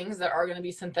certain things that are going to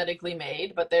be synthetically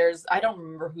made, but I don't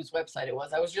remember whose website it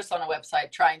was. I was just on a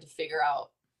website trying to figure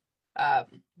out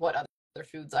what other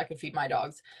foods I could feed my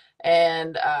dogs,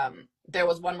 and there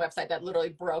was one website that literally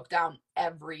broke down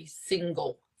every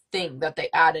single thing that they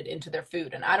added into their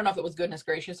food. And I don't know if it was Goodness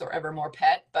Gracious or Evermore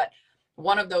Pet, but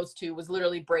one of those two was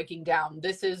literally breaking down,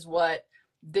 this is what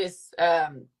this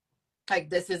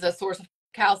this is a source of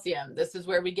calcium, this is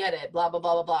where we get it, blah blah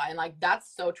blah blah blah. And like,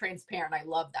 that's so transparent. I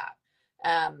love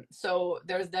that. So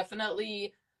there's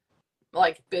definitely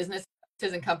like businesses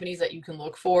and companies that you can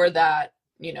look for that,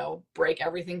 you know, break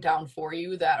everything down for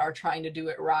you, that are trying to do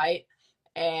it right.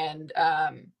 And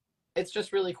it's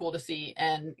just really cool to see.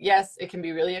 And yes, it can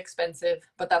be really expensive,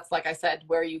 but that's, like I said,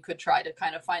 where you could try to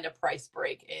kind of find a price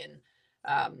break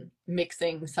in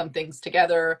mixing some things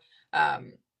together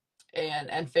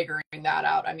and figuring that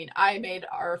out. I mean, I made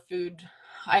our food,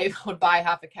 I would buy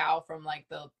half a cow from like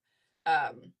the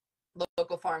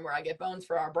local farm where I get bones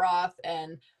for our broth,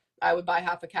 and I would buy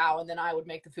half a cow and then I would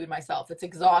make the food myself. It's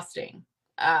exhausting.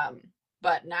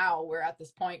 But now we're at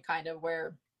this point kind of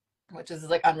where, which is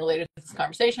like unrelated to this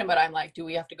conversation, but I'm like, do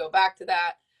we have to go back to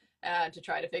that to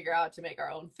try to figure out to make our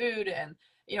own food? And,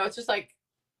 you know, it's just like,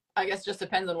 I guess just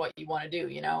depends on what you want to do,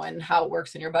 you know, and how it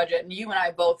works in your budget. And you and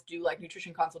I both do like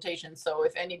nutrition consultations. So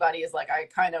if anybody is like, I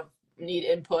kind of need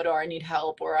input or I need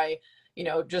help, or I, you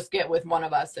know, just get with one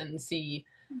of us and see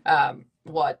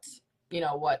what, you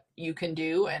know, what you can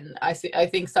do. And I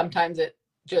think sometimes it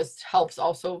just helps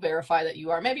also verify that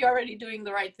you are maybe already doing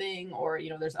the right thing, or, you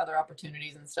know, there's other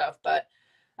opportunities and stuff. But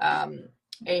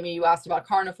Amy, you asked about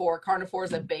Carnivore. Carnivore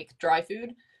is a baked dry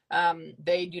food.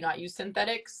 They do not use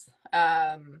synthetics.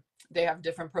 They have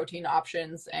different protein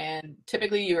options, and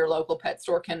typically your local pet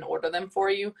store can order them for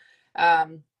you.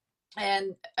 And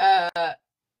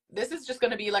this is just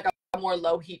going to be like a more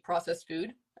low heat processed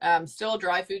food. Still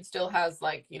dry food, still has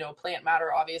like, you know, plant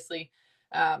matter, obviously,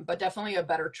 but definitely a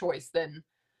better choice than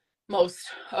most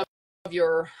of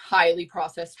your highly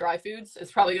processed dry foods.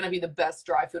 It's probably going to be the best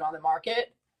dry food on the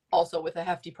market, also with a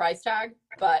hefty price tag,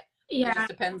 but it just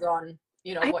depends on,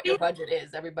 you know, what your budget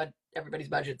is. Everybody's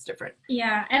budget's different.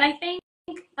 Yeah, and I think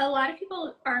a lot of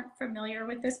people aren't familiar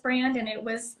with this brand, and it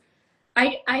was,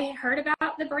 I heard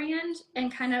about the brand and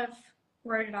kind of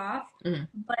wrote it off. Mm-hmm.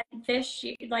 But this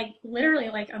year, like literally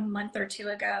like a month or two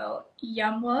ago,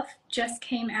 Yum Wolf just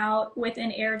came out with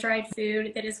an air dried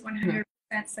food that is 100%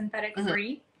 synthetic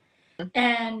free.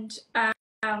 And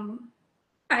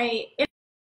I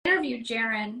interviewed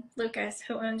Jaron Lucas,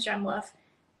 who owns Yum Wolf,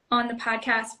 on the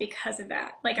podcast because of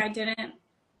that. Like I didn't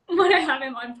want to have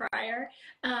him on prior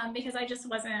because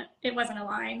it wasn't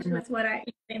aligned with the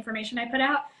information I put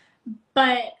out.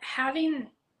 But having,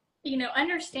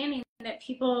 understanding that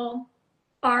people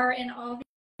are in all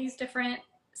these different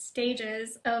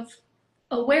stages of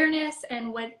awareness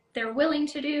and what they're willing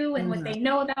to do and what they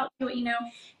know about,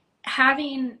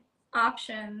 having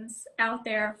options out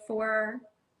there for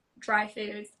dry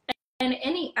foods. And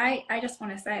I just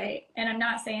want to say, and I'm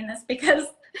not saying this because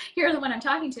you're the one I'm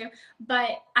talking to, but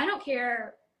I don't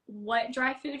care what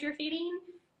dry food you're feeding.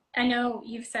 I know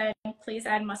you've said please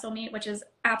add muscle meat, which is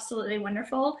absolutely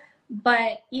wonderful.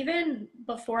 But even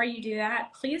before you do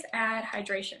that, please add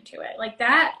hydration to it. Like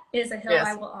that is a hill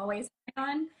I will always die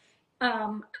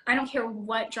on. I don't care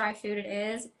what dry food it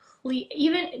is. Please,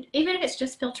 even if it's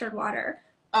just filtered water.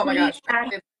 Oh my gosh,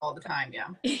 all the time. Yeah.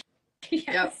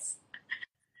 Yes.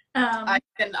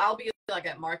 Yep. I'll be like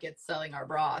at markets selling our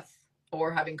broth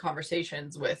or having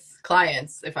conversations with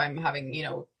clients if I'm having,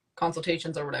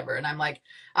 consultations or whatever. And I'm like,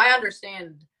 I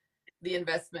understand the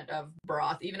investment of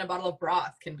broth. Even a bottle of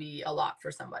broth can be a lot for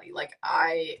somebody. Like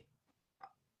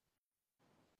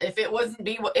if it wouldn't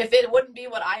be what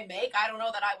I make, I don't know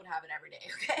that I would have it every day.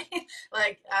 Okay.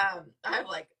 Like, I have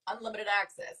like unlimited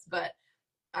access, but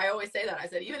I always say that. I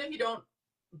said, even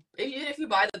if you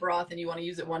buy the broth and you want to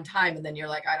use it one time and then you're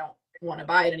like, I don't want to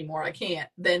buy it anymore, I can't,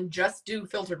 then just do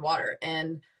filtered water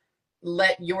and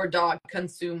let your dog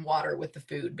consume water with the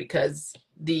food, because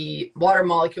the water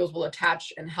molecules will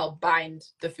attach and help bind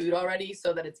the food already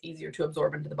so that it's easier to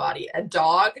absorb into the body. A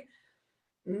dog,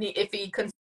 if he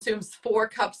consumes 4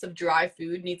 cups of dry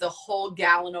food, needs a whole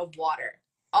gallon of water.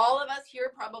 All of us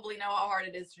here probably know how hard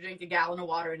it is to drink a gallon of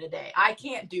water in a day. I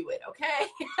can't do it, okay?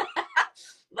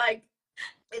 Like,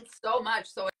 it's so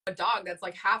much. So a dog that's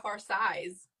like half our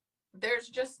size, there's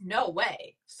just no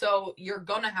way. So you're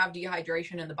going to have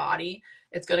dehydration in the body.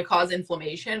 It's going to cause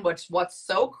inflammation, which what's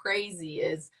so crazy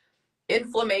is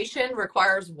inflammation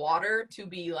requires water to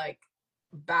be like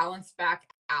balanced back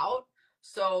out.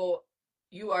 So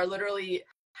you are literally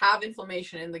have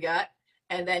inflammation in the gut,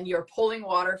 and then you're pulling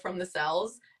water from the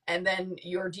cells, and then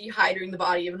you're dehydrating the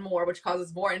body even more, which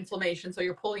causes more inflammation. So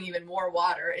you're pulling even more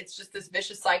water. It's just this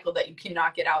vicious cycle that you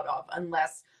cannot get out of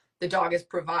unless the dog is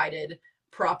provided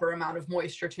proper amount of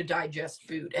moisture to digest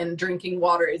food. And drinking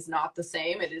water is not the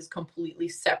same. It is completely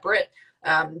separate.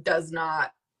 Does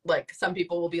not, like, some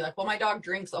people will be like, well, my dog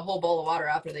drinks a whole bowl of water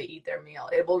after they eat their meal.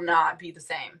 It will not be the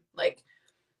same. Like,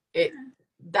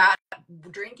 that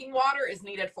drinking water is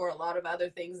needed for a lot of other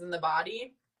things in the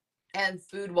body, and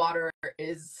food water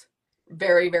is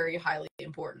very, very highly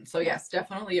important. So yes,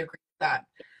 definitely agree with that.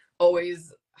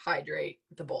 Always hydrate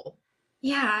the bowl.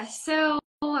 Yeah. So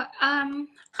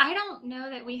I don't know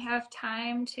that we have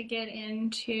time to get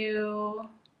into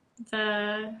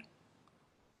the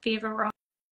fever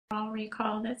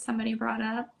recall that somebody brought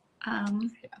up.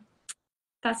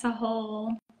 That's a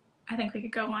whole, I think we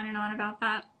could go on and on about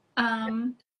that.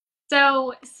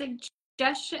 So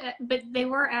suggestion, but they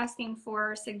were asking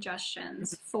for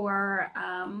suggestions for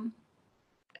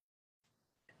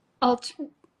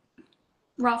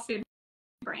raw food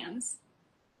brands.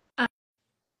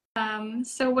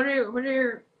 So what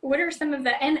are some of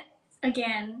the, and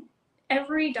again,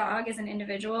 every dog is an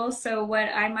individual. So what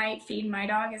I might feed my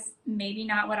dog is maybe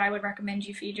not what I would recommend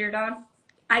you feed your dog.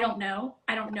 I don't know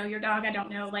your dog. I don't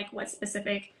know like what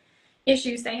specific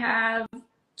issues they have.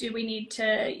 Do we need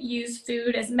to use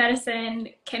food as medicine?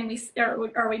 Can we,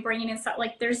 are we bringing in stuff?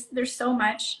 Like there's so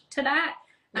much to that.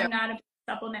 Yep. I'm not a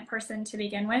supplement person to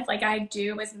begin with. Like I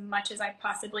do as much as I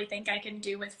possibly think I can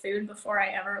do with food before I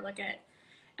ever look at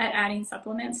adding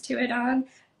supplements to a dog.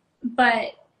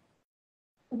 But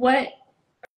what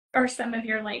are some of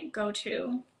your like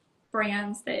go-to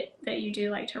brands that you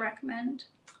do like to recommend?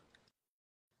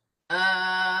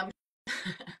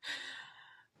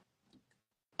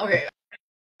 Okay,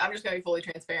 I'm just gonna be fully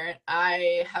transparent.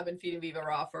 I have been feeding Viva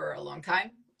Raw for a long time,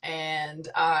 and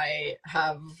I've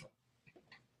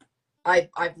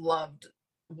loved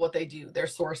what they do. Their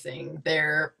sourcing,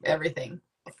 their everything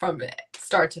from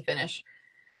start to finish.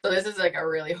 So this is like a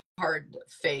really hard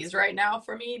phase right now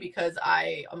for me because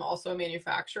I am also a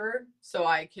manufacturer, so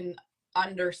I can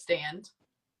understand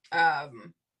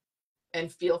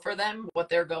and feel for them, what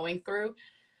they're going through.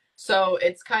 So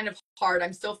it's kind of hard.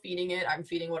 I'm still feeding it. I'm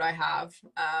feeding what I have.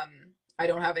 I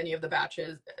don't have any of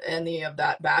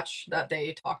that batch that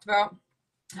they talked about.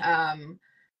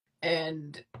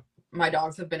 And my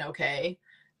dogs have been okay.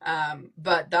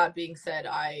 But that being said,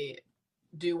 I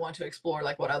do want to explore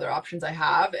like what other options I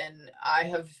have. And I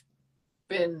have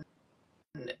been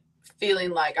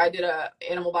feeling like I did a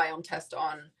animal biome test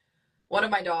on one of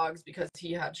my dogs because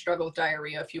he had struggled with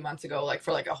diarrhea a few months ago, like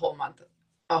for like a whole month,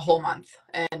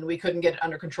 and we couldn't get it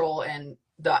under control. And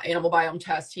the animal biome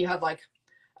test, he had like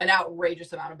an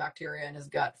outrageous amount of bacteria in his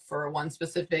gut for one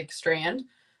specific strand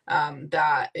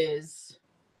that is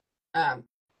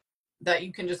that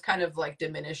you can just kind of like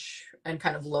diminish and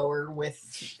kind of lower with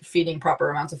feeding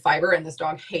proper amounts of fiber. And this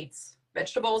dog hates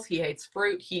vegetables. He hates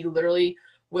fruit. He literally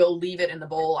will leave it in the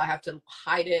bowl. I have to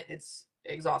hide it. It's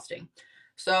exhausting.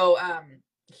 So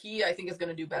he, I think, is going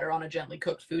to do better on a gently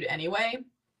cooked food anyway,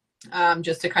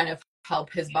 just to kind of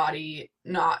help his body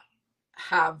not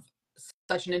have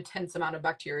such an intense amount of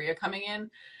bacteria coming in.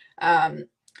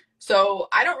 So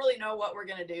I don't really know what we're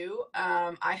going to do.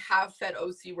 I have fed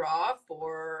OC raw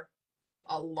for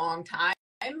a long time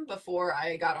before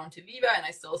I got onto Viva, and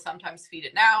I still sometimes feed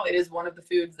it now. It is one of the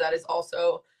foods that is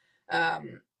also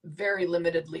very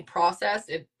limitedly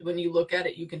processed. When you look at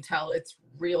it, you can tell it's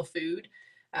real food.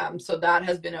 So that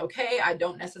has been okay. I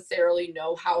don't necessarily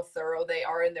know how thorough they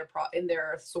are in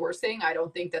their sourcing. I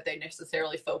don't think that they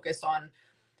necessarily focus on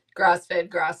grass-fed,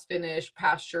 grass-finished,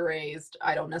 pasture-raised.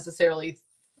 I don't necessarily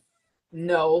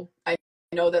know. I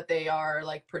know that they are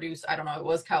like produced. I don't know. It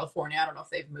was California. I don't know if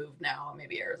they've moved now,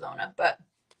 maybe Arizona. But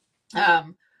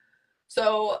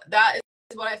so that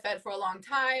is what I fed for a long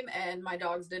time, and my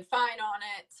dogs did fine on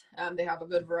it. They have a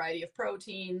good variety of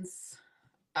proteins.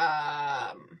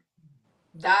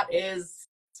 That is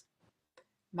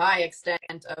my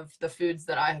extent of the foods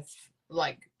that I have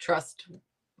like trust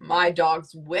my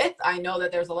dogs with. I know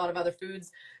that there's a lot of other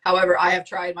foods. However, I have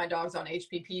tried my dogs on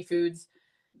HPP foods.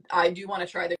 I do want to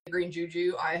try the green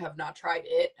juju. I have not tried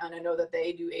it, and I know that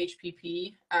they do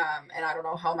HPP, and I don't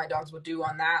know how my dogs would do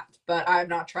on that, but I have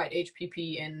not tried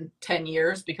HPP in 10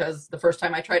 years because the first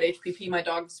time I tried HPP, my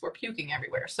dogs were puking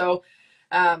everywhere. So,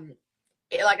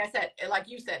 like I said, like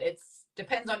you said, it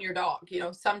depends on your dog. You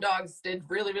know, some dogs did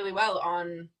really, really well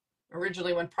on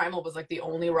originally when Primal was like the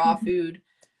only raw food.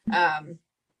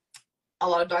 A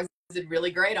lot of dogs did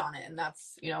really great on it, and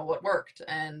that's, you know, what worked.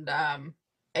 And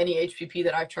any HPP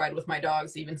that I've tried with my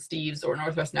dogs, even Steve's or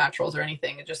Northwest Naturals or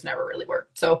anything, it just never really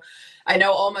worked. So I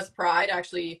know Almost Pride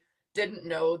actually didn't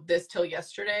know this till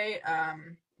yesterday,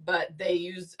 but they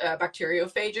use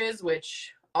bacteriophages,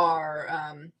 which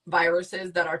are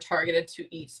viruses that are targeted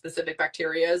to eat specific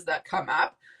bacteria that come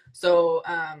up. So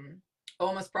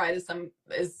Almost Pride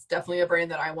is definitely a brand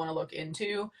that I want to look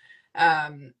into,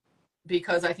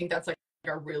 because I think that's like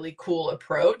a really cool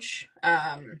approach,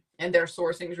 and their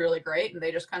sourcing is really great, and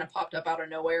they just kind of popped up out of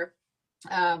nowhere,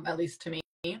 at least to me.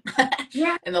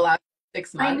 Yeah. In the last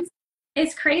 6 months.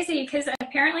 It's crazy because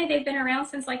apparently they've been around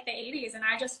since like the 80s, and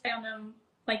I just found them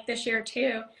like this year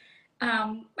too.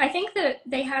 I think that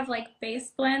they have like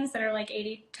base blends that are like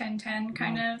 80-10-10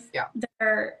 kind of. Yeah.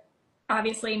 They're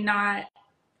obviously not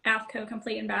AFCO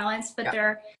complete and balanced, but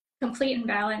they're complete and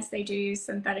balanced. They do use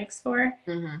synthetics for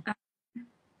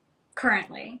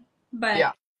currently,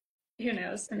 but who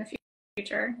knows in the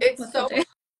future. It's so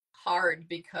hard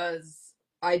because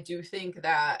I do think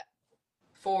that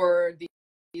for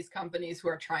these companies who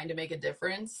are trying to make a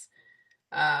difference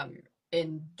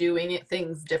in doing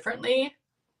things differently,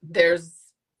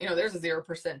 there's a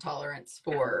 0% tolerance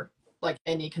for like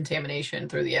any contamination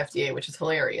through the FDA, which is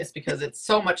hilarious because it's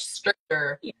so much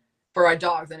stricter for our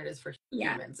dogs than it is for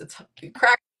humans. It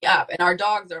cracks me up, and our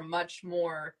dogs are much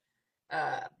more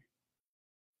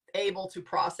able to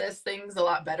process things a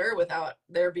lot better without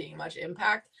there being much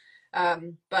impact.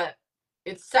 But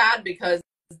it's sad because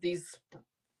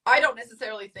I don't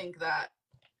necessarily think that,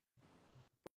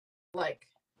 like,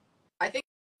 I think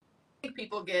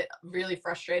people get really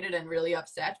frustrated and really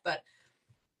upset, but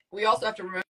we also have to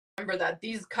remember that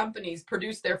these companies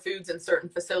produce their foods in certain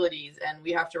facilities, and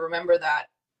we have to remember that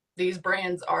these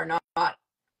brands are not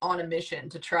on a mission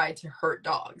to try to hurt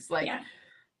dogs. Like,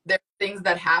 there are things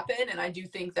that happen, and I do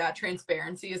think that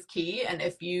transparency is key. And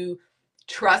if you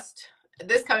trust,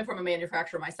 this coming from a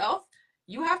manufacturer myself,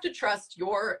 you have to trust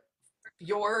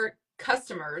your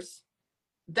customers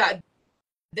that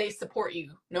they support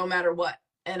you no matter what.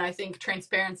 And I think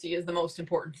transparency is the most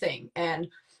important thing. And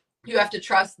you have to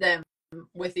trust them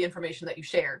with the information that you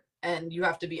share, and you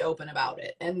have to be open about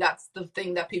it. And that's the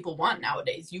thing that people want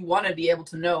nowadays. You want to be able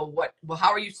to know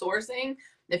how are you sourcing?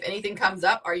 If anything comes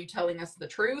up, are you telling us the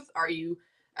truth? Are you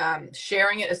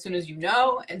sharing it as soon as you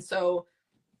know? And so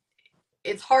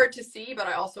it's hard to see, but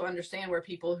I also understand where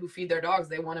people who feed their dogs,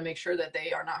 they want to make sure that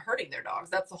they are not hurting their dogs.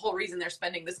 That's the whole reason they're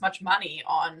spending this much money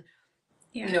on,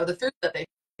 you know, the food that they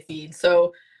feed.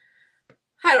 So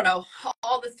I don't know.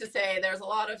 All this to say, there's a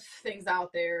lot of things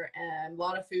out there and a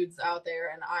lot of foods out there,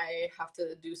 and I have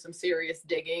to do some serious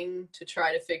digging to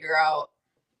try to figure out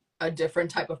a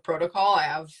different type of protocol. I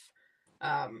have,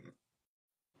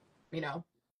 you know,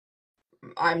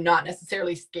 I'm not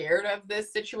necessarily scared of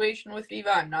this situation with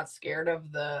Viva. I'm not scared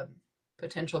of the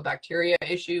potential bacteria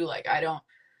issue. Like, I don't,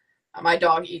 my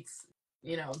dog eats,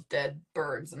 you know, dead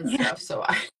birds and stuff. So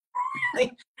I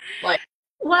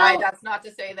like, that's not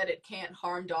to say that it can't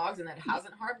harm dogs and that it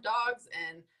hasn't harmed dogs.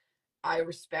 And I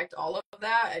respect all of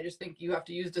that. I just think you have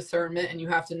to use discernment and you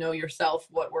have to know yourself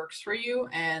what works for you.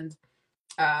 And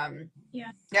I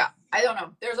don't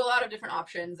know. There's a lot of different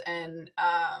options, and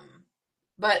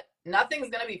but nothing's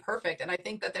going to be perfect. And I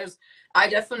think that I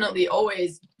definitely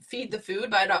always feed the food,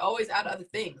 but I always add other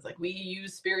things. Like, we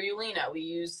use spirulina, we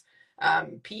use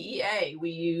PEA,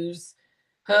 we use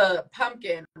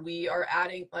pumpkin. We are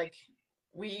adding, like,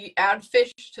 we add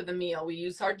fish to the meal. We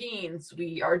use sardines.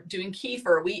 We are doing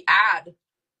kefir. We add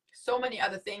so many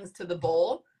other things to the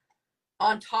bowl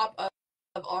on top of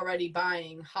already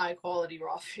buying high quality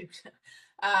raw food.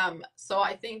 So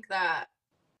I think that's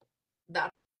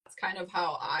kind of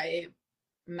how I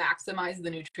maximize the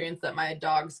nutrients that my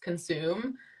dogs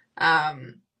consume.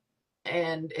 And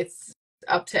it's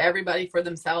up to everybody for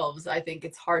themselves. I think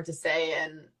it's hard to say,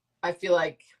 and I feel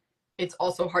like it's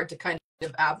also hard to kind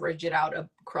of average it out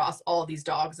across all these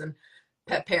dogs and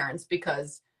pet parents,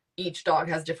 because each dog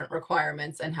has different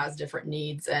requirements and has different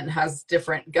needs and has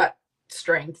different gut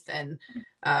strength. And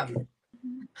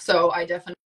so I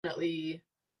definitely,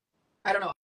 I don't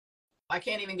know, I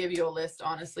can't even give you a list,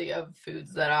 honestly, of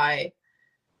foods that I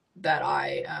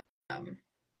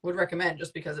would recommend,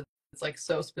 just because it's like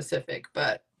so specific.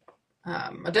 But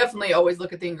I definitely always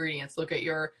look at the ingredients, look at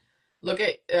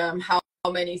how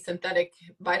many synthetic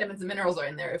vitamins and minerals are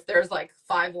in there. If there's like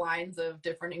 5 lines of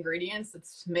different ingredients,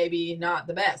 it's maybe not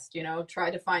the best. You know, try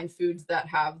to find foods that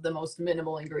have the most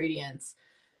minimal ingredients.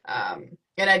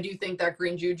 And I do think that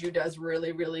Green Juju does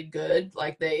really, really good.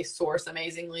 Like, they source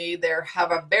amazingly. They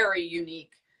have a very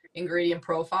unique ingredient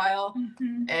profile,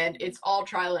 and it's all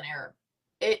trial and error.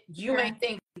 You may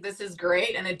think this is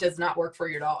great, and it does not work for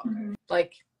your dog.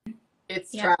 Like,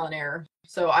 it's trial and error.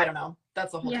 So I don't know.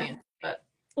 That's a whole tangent. But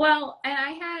well, and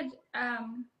I had,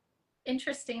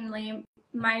 interestingly,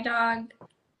 my dog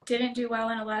didn't do well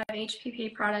in a lot of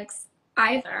HPP products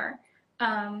either.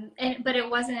 But it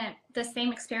wasn't the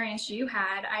same experience you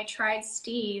had. I tried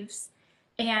Steve's,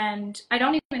 and I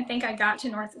don't even think I got to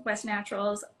Northwest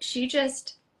Naturals.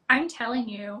 I'm telling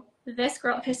you, this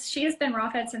girl, because she has been raw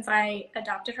fed since I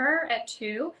adopted her at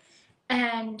 2,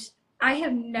 and I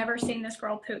have never seen this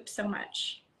girl poop so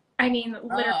much. I mean,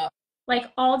 literally,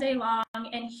 like, all day long,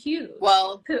 and huge.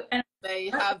 Well, poop. And they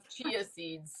have chia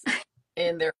seeds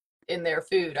in their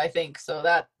food, I think. So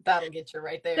that'll get you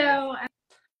right there. So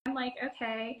I'm like,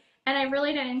 okay. And I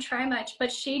really didn't try much,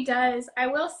 but she does. I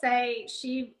will say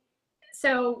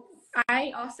so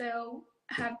I also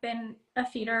have been a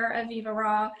feeder of Viva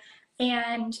Raw,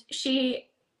 and she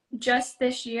just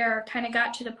this year kind of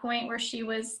got to the point where she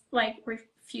was like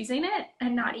refusing it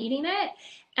and not eating it.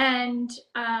 And,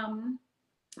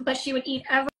 but she would eat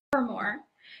ever more.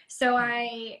 So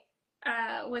I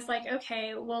was like,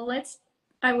 okay, well,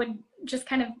 I would just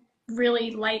kind of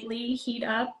really lightly heat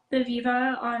up the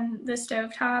Viva on the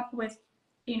stovetop with,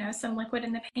 some liquid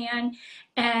in the pan,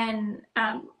 and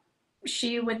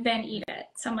she would then eat it.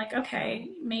 So I'm like, okay,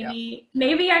 maybe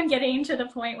I'm getting to the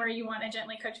point where you want a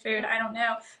gently cooked food. I don't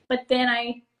know. But then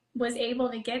I was able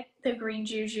to get the Green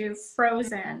Juju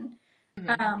frozen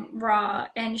raw,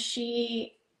 and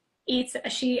she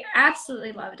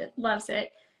absolutely loves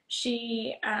it.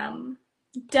 She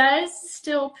does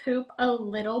still poop a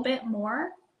little bit more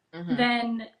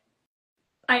than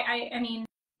I mean,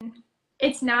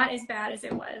 it's not as bad as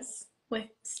it was with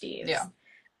Steve's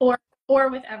or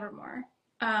with Evermore.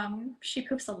 She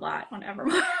poops a lot on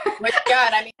Evermore. My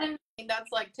God, I mean,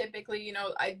 that's like typically,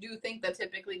 I do think that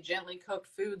typically gently cooked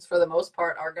foods for the most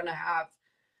part are going to have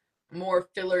more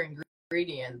filler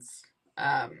ingredients.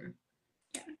 And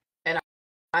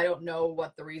I don't know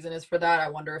what the reason is for that. I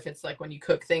wonder if it's like when you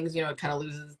cook things, it kind of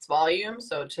loses its volume.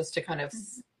 So just to kind of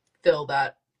fill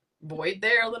that void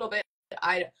there a little bit.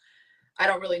 I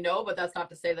don't really know, but that's not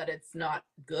to say that it's not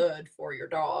good for your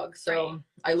dog. So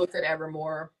I looked at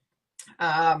Evermore,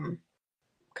 kind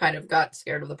of got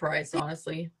scared of the price,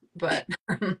 honestly, but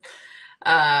yeah,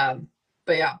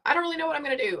 I don't really know what I'm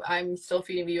going to do. I'm still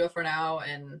feeding Viva for now.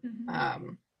 And,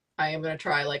 I am going to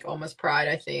try like Almost Pride,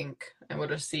 I think, and we'll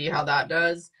just see how that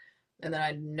does. And then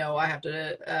I know I have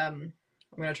to, I'm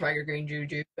going to try your green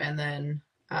juju. And then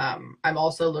I'm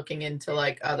also looking into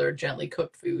like other gently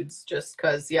cooked foods just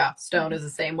because, yeah, Stone is the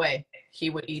same way. He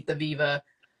would eat the Viva,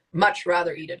 much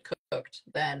rather eat it cooked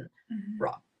than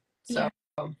raw. So,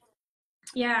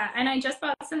 yeah. And I just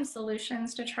bought some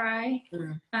solutions to try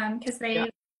because they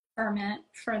ferment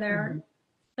for their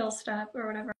pill stuff or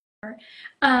whatever.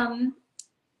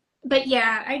 But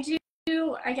yeah, I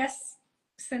do, I guess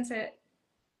since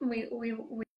we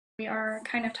are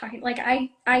kind of talking, like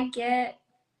I get,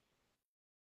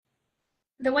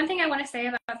 the one thing I want to say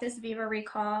about this Viva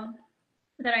recall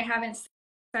that I haven't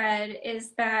said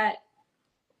is that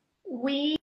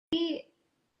we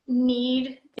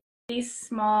need these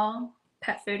small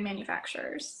pet food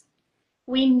manufacturers.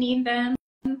 We need them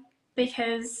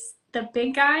because the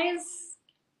big guys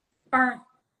aren't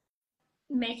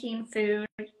making food,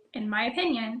 in my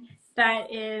opinion,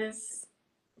 that is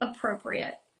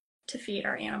appropriate to feed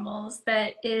our animals,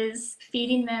 that is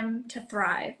feeding them to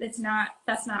thrive. That's not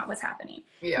what's happening.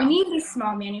 We need these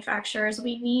small manufacturers.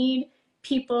 We need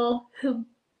people who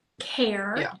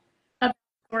care about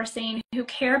sourcing, who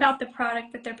care about the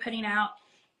product that they're putting out.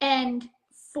 And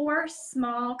for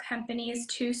small companies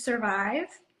to survive,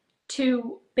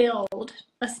 to build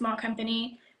a small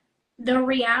company, the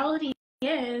reality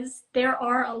is there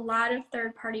are a lot of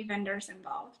third-party vendors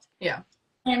involved. Yeah.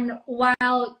 And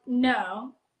while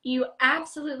no, you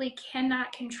absolutely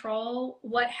cannot control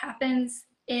what happens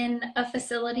in a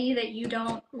facility that you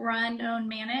don't run, own,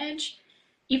 manage,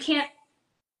 you can't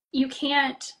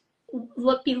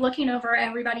be looking over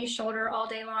everybody's shoulder all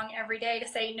day long, every day to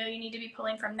say, no, you need to be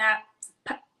pulling from that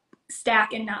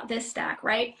stack and not this stack,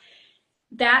 right?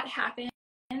 That happens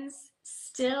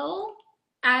still.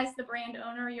 As the brand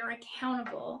owner, you're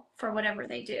accountable for whatever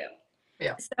they do.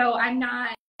 Yeah. So I'm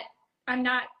not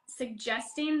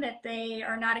suggesting that they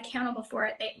are not accountable for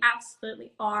it. They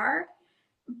absolutely are.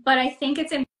 But I think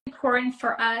it's important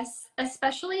for us,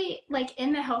 especially like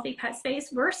in the healthy pet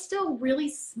space, we're still really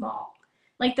small.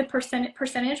 Like the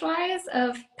percentage wise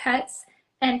of pets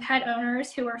and pet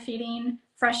owners who are feeding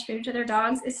fresh food to their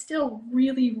dogs is still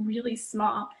really, really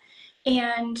small.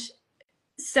 And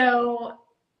so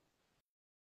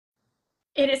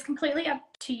it is completely up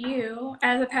to you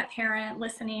as a pet parent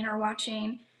listening or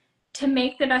watching to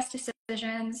make the best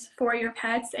decisions for your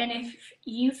pets. And if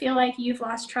you feel like you've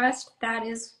lost trust, that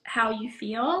is how you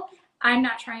feel. I'm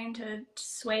not trying to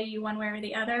sway you one way or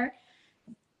the other.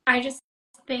 I just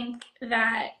think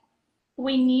that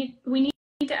we need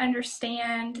to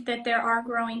understand that there are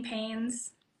growing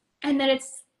pains and that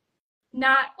it's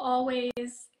not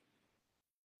always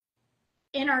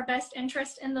in our best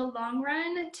interest in the long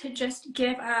run to just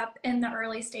give up in the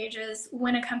early stages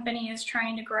when a company is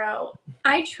trying to grow.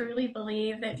 I truly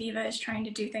believe that Viva is trying to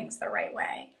do things the right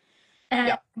way.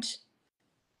 And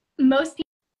most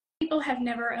people have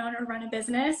never owned or run a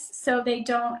business, so they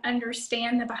don't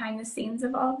understand the behind the scenes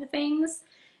of all the things.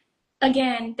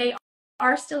 Again, they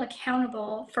are still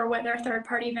accountable for what their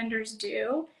third-party vendors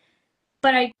do,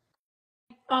 but I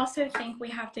also think we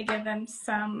have to give them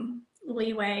some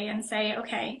leeway and say,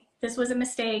 okay, this was a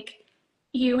mistake.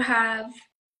 You have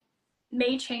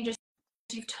made changes.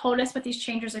 You've told us what these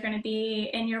changes are going to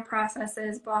be in your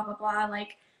processes, blah, blah, blah.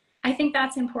 Like, I think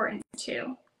that's important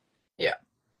too. Yeah.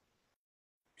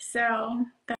 So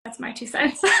that's my 2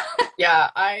 cents. Yeah.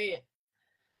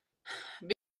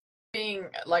 Being,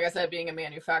 like I said, being a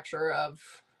manufacturer of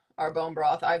our bone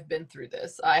broth, I've been through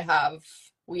this.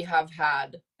 We have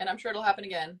had, and I'm sure it'll happen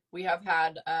again, we have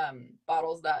had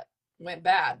bottles that went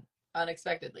bad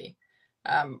unexpectedly,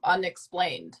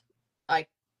 unexplained. I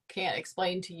can't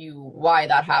explain to you why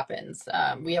that happens.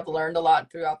 We have learned a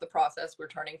lot throughout the process. We're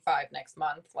turning 5 next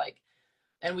month,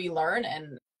 and we learn.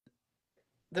 And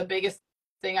the biggest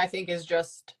thing I think is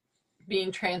just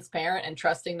being transparent and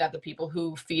trusting that the people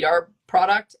who feed our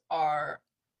product are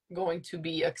going to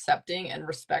be accepting and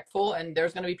respectful, and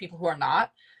there's going to be people who are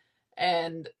not.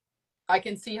 And I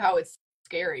can see how it's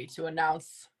scary to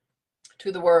announce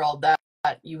to the world that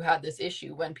you had this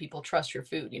issue when people trust your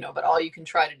food, but all you can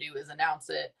try to do is announce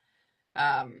it,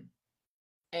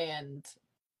 and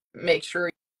make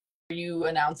sure you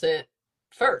announce it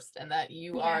first and that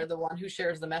you are the one who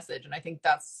shares the message. And I think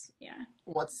that's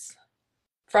what's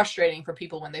frustrating for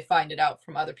people when they find it out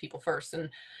from other people first. And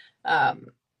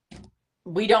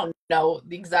we don't know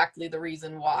exactly the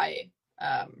reason why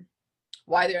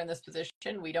they're in this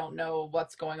position. We don't know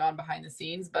what's going on behind the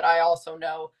scenes, but I also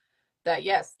know that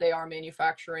yes, they are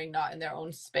manufacturing not in their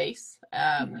own space.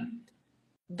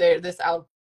 This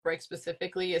outbreak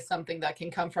specifically is something that can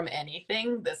come from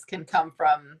anything. This can come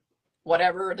from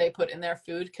whatever they put in their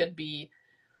food.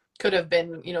 Could have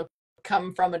been,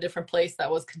 come from a different place that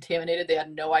was contaminated. They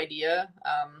had no idea.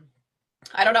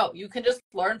 I don't know. You can just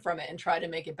learn from it and try to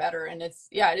make it better. And it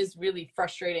is really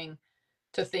frustrating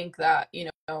to think that,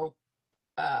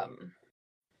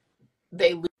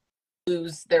 they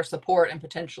lose their support and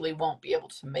potentially won't be able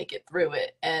to make it through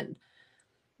it. And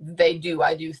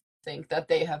I do think that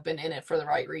they have been in it for the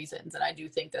right reasons. And I do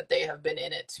think that they have been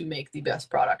in it to make the best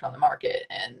product on the market.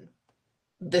 And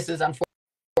this is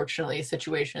unfortunately a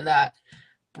situation that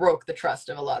broke the trust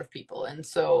of a lot of people. And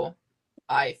so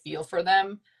I feel for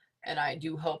them, and I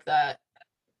do hope that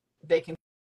they can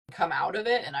come out of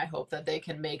it, and I hope that they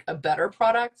can make a better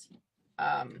product.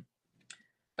 But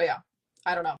yeah,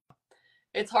 I don't know.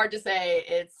 It's hard to say.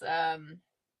 It's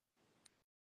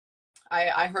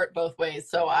I hurt both ways,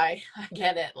 so I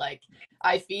get it. Like,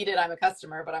 I feed it, I'm a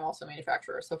customer, but I'm also a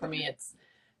manufacturer. So for me,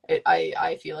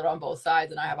 I feel it on both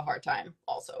sides, and I have a hard time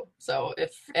also. So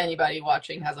if anybody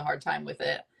watching has a hard time with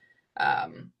it,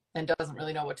 and doesn't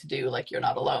really know what to do, like, you're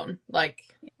not alone. Like,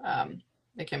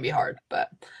 it can be hard, but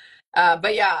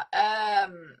yeah.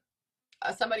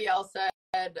 Somebody else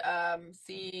said,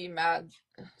 C Mad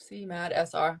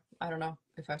SR. I don't know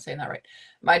if I'm saying that right.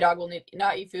 My dog will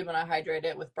not eat food when I hydrate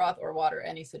it with broth or water.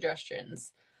 Any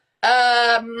suggestions?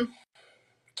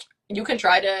 You can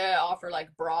try to offer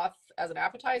like broth as an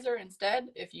appetizer instead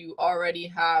if you already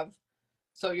have.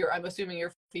 So I'm assuming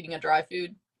you're feeding a dry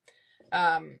food.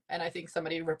 And I think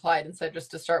somebody replied and said just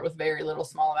to start with very little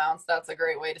small amounts. That's a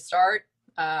great way to start.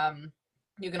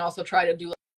 You can also try to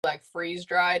do like freeze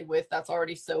dried with that's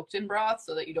already soaked in broth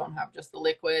so that you don't have just the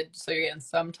liquid. So you're getting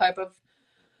some type of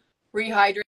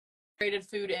rehydrated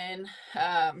food in.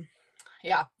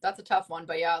 Yeah, that's a tough one,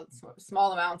 but yeah,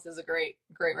 small amounts is a great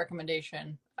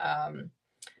recommendation. But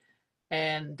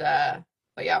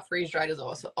yeah, freeze dried is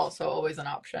also always an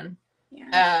option.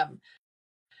 Yeah.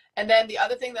 And then the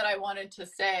other thing that I wanted to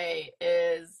say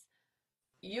is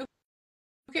you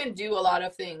can do a lot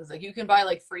of things. Like, you can buy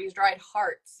like freeze dried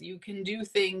hearts. You can do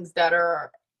things that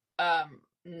are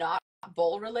not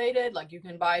bowl related. Like, you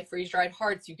can buy freeze dried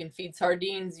hearts. You can feed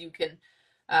sardines. You can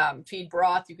feed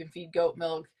broth. You can feed goat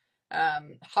milk.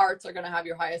 Hearts are going to have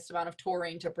your highest amount of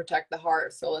taurine to protect the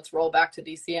heart. So let's roll back to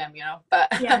DCM, But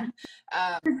Yeah.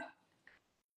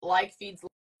 like feeds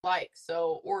like.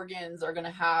 So organs are going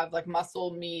to have, like,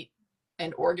 muscle, meat,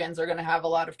 and organs are going to have a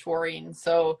lot of taurine.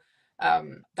 So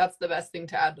that's the best thing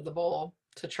to add to the bowl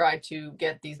to try to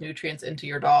get these nutrients into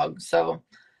your dog. So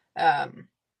I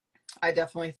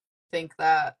definitely think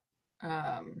that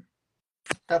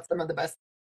that's some of the best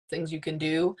things you can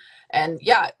do. And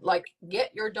yeah, like,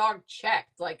 get your dog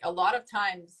checked. Like, a lot of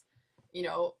times,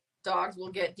 dogs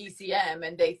will get DCM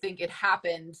and they think it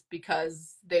happened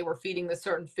because they were feeding this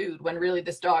certain food, when really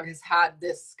this dog has had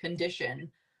this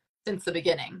condition since the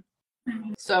beginning.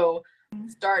 So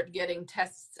start getting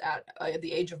tests at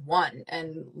the age of 1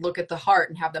 and look at the heart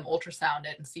and have them ultrasound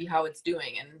it and see how it's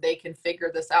doing. And they can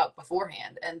figure this out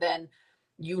beforehand. And then,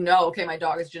 okay, my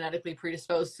dog is genetically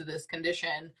predisposed to this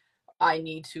condition. I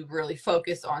need to really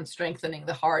focus on strengthening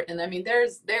the heart. And I mean, there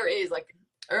is like,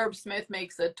 Herb Smith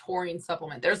makes a taurine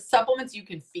supplement. There's supplements you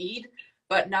can feed,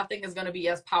 but nothing is going to be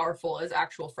as powerful as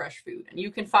actual fresh food. And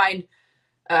you can find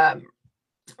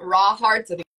raw hearts.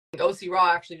 I think OC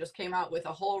Raw actually just came out with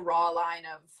a whole raw line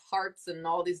of hearts and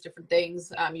all these different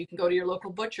things. You can go to your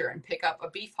local butcher and pick up a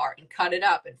beef heart and cut it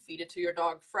up and feed it to your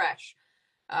dog fresh.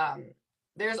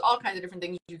 There's all kinds of different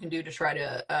things you can do to try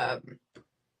to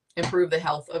improve the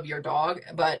health of your dog.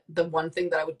 But the one thing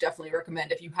that I would definitely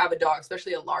recommend, if you have a dog,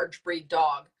 especially a large breed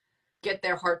dog, get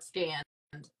their heart scanned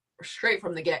straight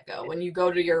from the get-go when you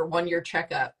go to your 1-year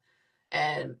checkup,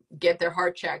 and get their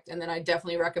heart checked. And then I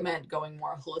definitely recommend going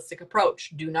more holistic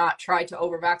approach. Do not try to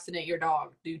over vaccinate your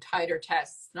dog. Do titer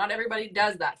tests. Not everybody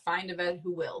does that. Find a vet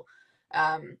who will.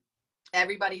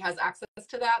 Everybody has access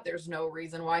to that. There's no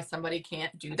reason why somebody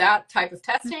can't do that type of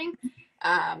testing.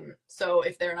 So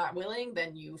if they're not willing,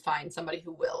 then you find somebody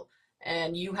who will.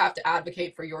 And you have to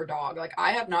advocate for your dog. Like,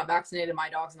 I have not vaccinated my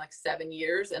dogs in like 7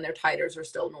 years, and their titers are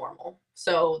still normal.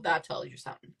 So that tells you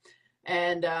something.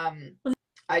 And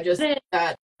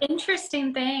the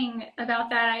interesting thing about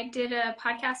that, I did a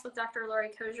podcast with Dr. Lori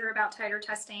Kozier about titer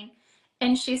testing,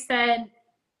 and she said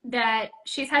that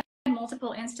she's had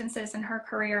multiple instances in her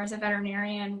career as a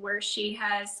veterinarian where she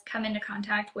has come into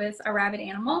contact with a rabid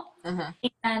animal.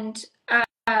 And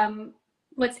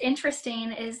what's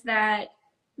interesting is that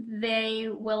they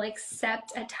will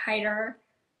accept a titer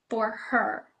for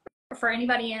her, for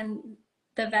anybody in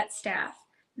the vet staff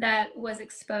that was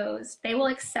exposed, they will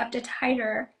accept a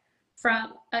titer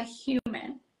from a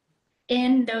human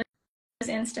in those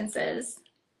instances,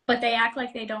 but they act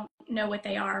like they don't know what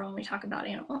they are when we talk about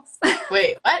animals.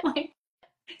 Wait, what?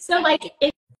 Like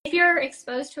if you're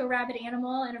exposed to a rabid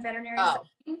animal in a veterinary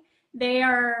setting, they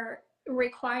are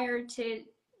required to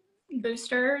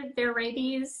booster their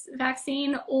rabies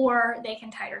vaccine, or they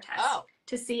can titer test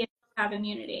to see if they have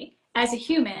immunity as a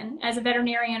human, as a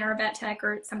veterinarian or a vet tech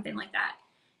or something like that.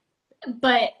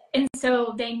 And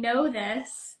so they know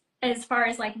this as far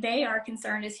as like they are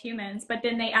concerned as humans, but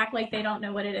then they act like they don't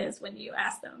know what it is when you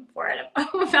ask them for it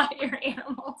about your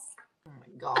animals. Oh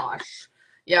my gosh.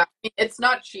 Yeah, it's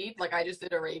not cheap. Like I just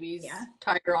did a rabies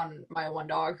titer on my one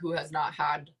dog who has not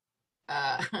had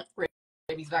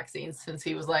rabies vaccines since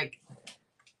he was like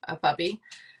a puppy,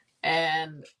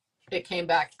 and it came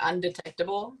back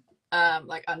undetectable,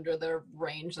 like under the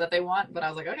range that they want. But I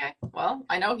was like, okay, well,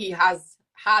 I know he has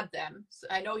had them. So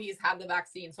I know he's had the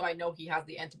vaccine, so I know he has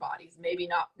the antibodies. Maybe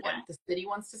not what the city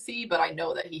wants to see, but I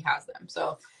know that he has them.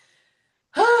 So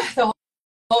the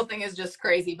whole thing is just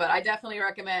crazy, but I definitely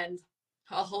recommend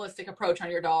a holistic approach on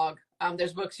your dog.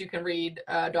 There's books you can read.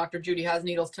 Dr. Judy has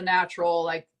Needles to Natural.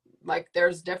 Like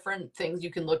there's different things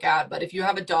you can look at. But if you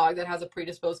have a dog that has a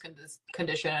predisposed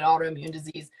condition, an autoimmune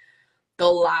disease, the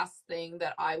last thing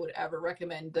that I would ever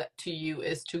recommend to you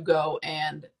is to go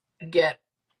and get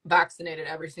vaccinated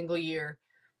every single year,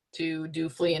 to do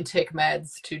flea and tick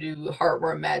meds, to do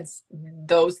heartworm meds.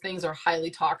 Those things are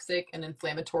highly toxic and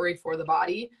inflammatory for the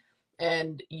body.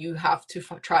 And you have to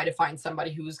try to find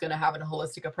somebody who's going to have a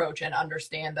holistic approach and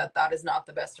understand that that is not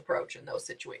the best approach in those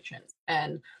situations.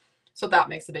 And so that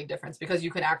makes a big difference, because you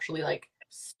can actually like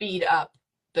speed up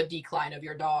the decline of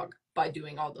your dog by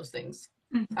doing all those things.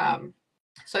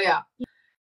 So yeah.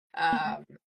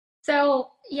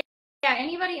 So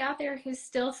anybody out there who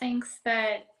still thinks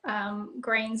that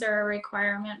grains are a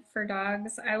requirement for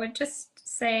dogs, I would just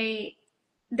say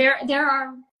there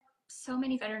are so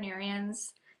many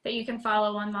veterinarians that you can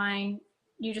follow online.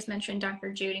 You just mentioned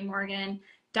Dr. Judy Morgan,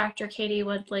 Dr. Katie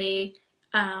Woodley,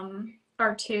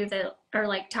 are two that are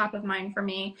like top of mind for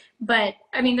me. But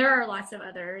I mean, there are lots of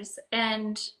others,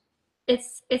 and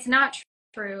it's not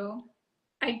true.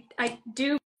 I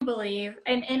do believe,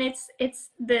 and it's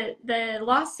the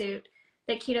lawsuit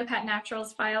that Keto Pet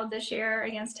Naturals filed this year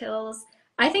against Hills,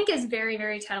 I think is very,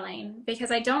 very telling,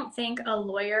 because I don't think a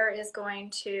lawyer is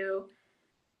going to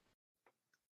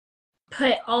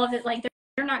put all of it, like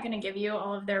they're not going to give you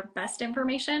all of their best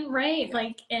information, right?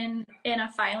 Like in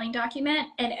a filing document,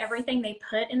 and everything they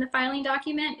put in the filing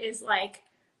document is like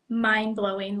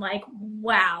mind-blowing, like,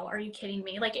 wow, are you kidding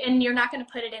me? Like, and you're not going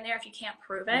to put it in there if you can't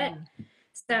prove it.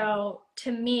 So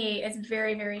to me, it's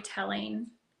very, very telling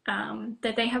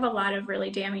that they have a lot of really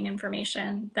damning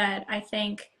information that I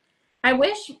think, I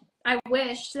wish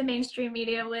the mainstream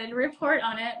media would report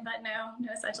on it, but no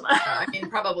such luck. I mean,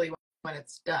 probably when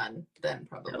it's done, then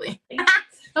probably.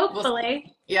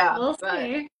 Hopefully. We'll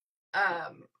see.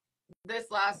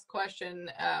 This last question,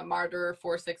 Martyr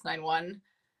 4691,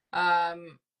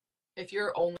 if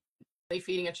you're only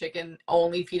feeding chicken,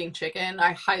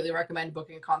 I highly recommend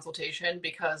booking a consultation,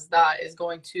 because that is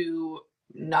going to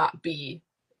not be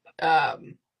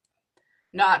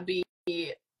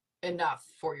enough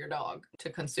for your dog to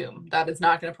consume. That is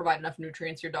not going to provide enough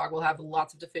nutrients. Your dog will have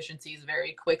lots of deficiencies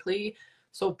very quickly.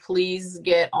 So please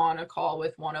get on a call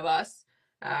with one of us,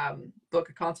 book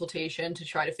a consultation to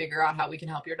try to figure out how we can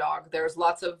help your dog. There's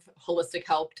lots of holistic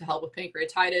help to help with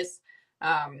pancreatitis.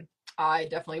 I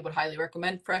definitely would highly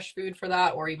recommend fresh food for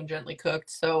that, or even gently cooked.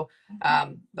 So,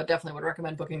 but definitely would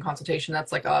recommend booking a consultation.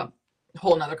 That's like a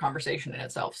whole nother conversation in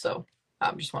itself. So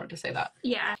just wanted to say that.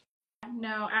 Yeah,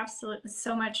 no, absolutely.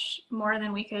 So much more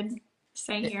than we could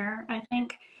say here, I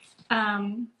think.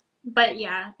 But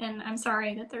yeah, and I'm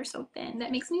sorry that they're so thin. That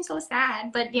makes me so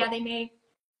sad. But yeah, they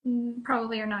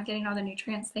probably are not getting all the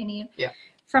nutrients they need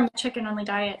from a chicken only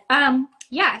diet.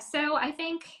 Yeah, so I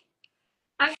think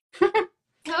I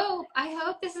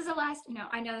hope this is the last, no,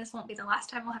 I know this won't be the last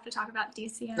time we'll have to talk about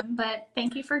DCM, but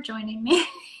thank you for joining me.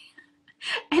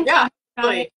 And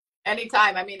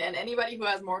anytime. I mean, and anybody who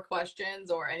has more questions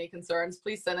or any concerns,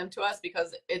 please send them to us,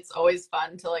 because it's always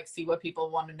fun to like see what people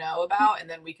want to know about, and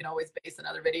then we can always base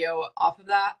another video off of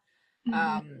that.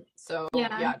 So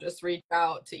just reach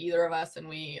out to either of us, and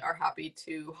we are happy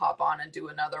to hop on and do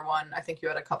another one. I think you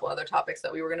had a couple other topics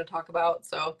that we were going to talk about,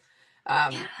 so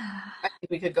I think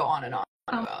we could go on and on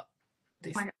about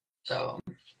these. So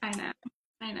I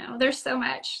know there's so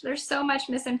much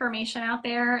misinformation out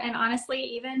there, and honestly,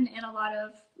 even in a lot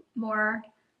of more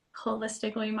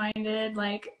holistically minded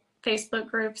like Facebook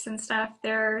groups and stuff,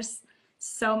 there's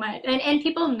so much, and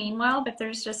people mean well, but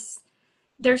there's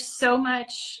so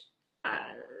much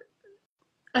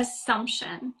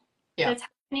assumption that's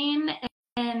happening.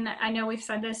 And I know we've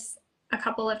said this a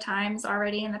couple of times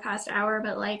already in the past hour,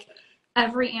 but like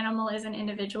every animal is an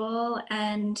individual,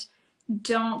 and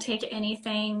don't take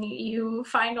anything you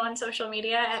find on social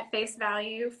media at face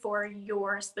value for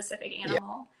your specific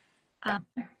animal.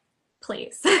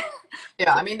 Please.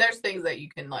 Yeah, I mean, there's things that you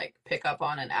can like pick up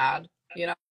on and add, you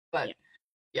know, but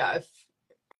yeah, if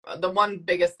the one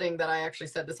biggest thing that I actually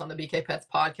said this on the BK Pets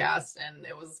podcast, and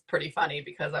it was pretty funny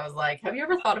because I was like, have you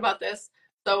ever thought about this?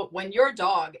 So when your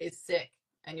dog is sick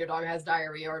and your dog has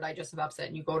diarrhea or digestive upset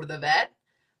and you go to the vet,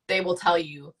 they will tell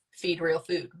you feed real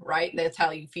food, right? They'll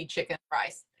tell you feed chicken and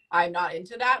rice. I'm not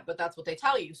into that, but that's what they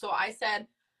tell you. So I said,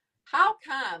 how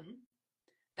come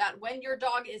that when your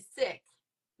dog is sick,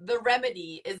 the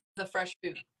remedy is the fresh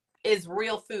food, is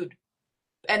real food,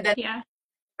 and then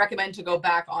recommend to go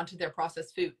back onto their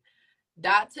processed food?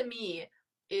 That to me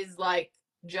is like,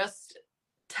 just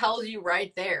tells you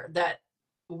right there that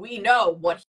we know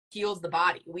what heals the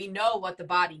body. We know what the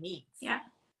body needs.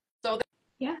 So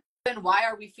then why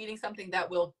are we feeding something that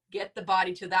will get the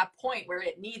body to that point where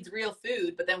it needs real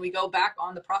food, but then we go back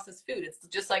on the processed food? It's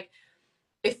just like,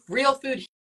 if real food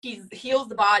heals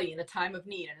the body in a time of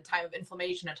need, in a time of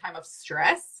inflammation, a time of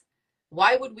stress,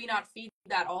 why would we not feed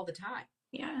that all the time?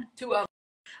 To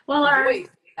avoid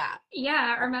that.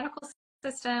 Our medical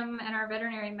system and our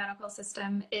veterinary medical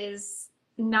system is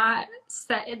not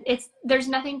set. There's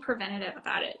nothing preventative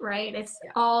about it, right? It's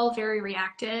all very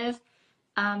reactive.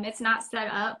 It's not set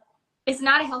up. It's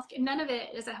not none of it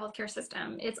is a healthcare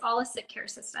system. It's all a sick care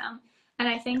system. And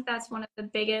I think that's one of the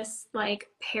biggest like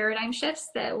paradigm shifts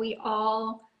that we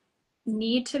all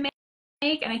need to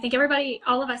make. And I think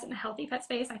all of us in the healthy pet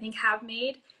space, I think, have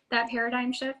made that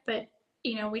paradigm shift, but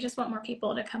you know, we just want more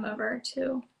people to come over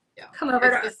to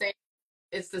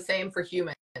it's the same for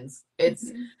humans.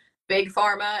 It's big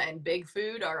pharma and big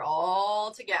food are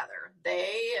all together.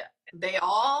 They're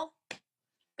all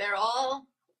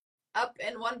up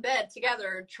in one bed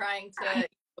together trying to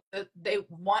they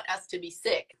want us to be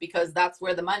sick because that's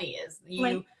where the money is.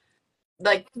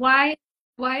 Why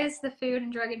is the Food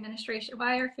and Drug Administration,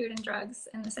 why are food and drugs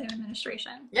in the same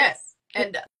administration? Yes.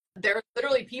 And there are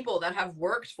literally people that have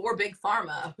worked for big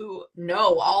pharma who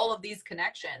know all of these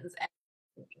connections. And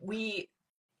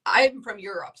I'm from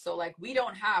Europe, so like we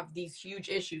don't have these huge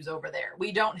issues over there.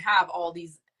 We don't have all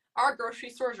these, our grocery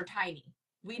stores are tiny.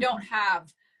 We don't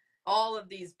have all of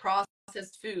these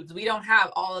processed foods. We don't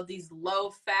have all of these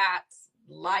low fat,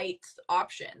 light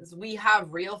options. We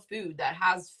have real food that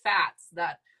has fats,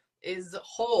 that is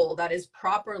whole, that is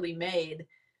properly made.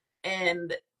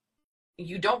 And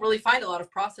you don't really find a lot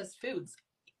of processed foods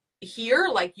here.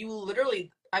 Like you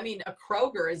literally, I mean, a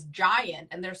Kroger is giant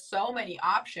and there's so many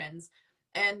options,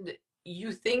 and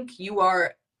you think you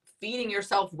are feeding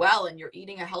yourself well and you're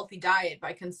eating a healthy diet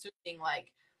by consuming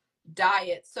like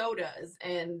diet sodas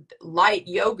and light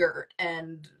yogurt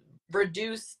and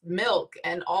reduced milk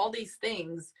and all these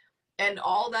things. And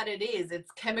all that it is,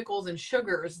 it's chemicals and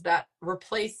sugars that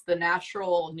replace the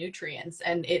natural nutrients,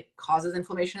 and it causes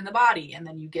inflammation in the body. And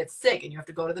then you get sick and you have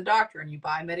to go to the doctor and you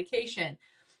buy medication.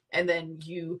 And then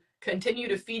you continue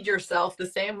to feed yourself the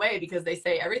same way because they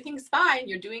say everything's fine,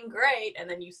 you're doing great. And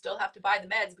then you still have to buy the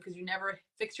meds because you never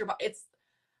fix your body. It's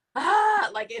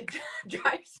like it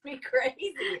drives me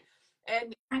crazy.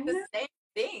 And the same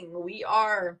thing,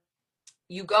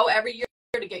 you go every year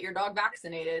to get your dog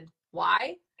vaccinated.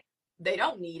 Why? They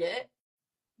don't need it.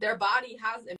 Their body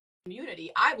has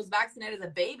immunity. I was vaccinated as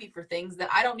a baby for things that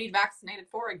I don't need vaccinated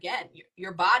for again.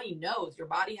 Your body knows. Your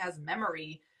body has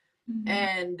memory.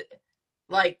 And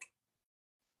like,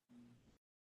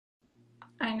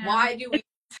 I know. why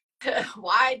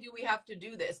do we have to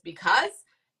do this? Because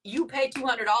you pay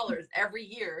 $200 every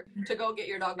year to go get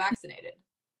your dog vaccinated.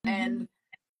 And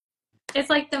it's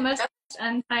like the most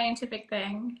unscientific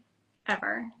thing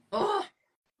ever. Oh,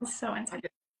 it's so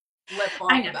unscientific.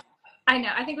 I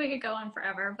know. I think we could go on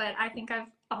forever, but I think I've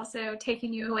also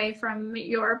taken you away from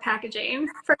your packaging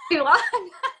for too long.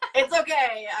 It's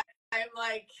okay.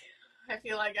 I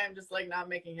feel like I'm just like not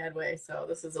making headway, so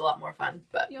this is a lot more fun.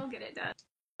 But you'll get it done.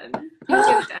 You'll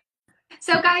get it done.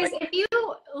 So guys,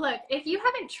 if you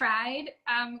haven't tried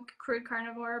Crude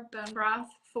Carnivore bone broth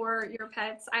for your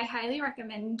pets, I highly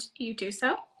recommend you do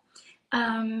so.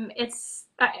 It's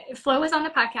Flo was on the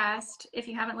podcast. If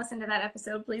you haven't listened to that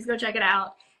episode, please go check it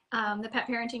out. The Pet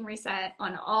Parenting Reset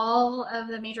on all of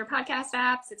the major podcast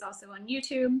apps. It's also on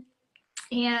YouTube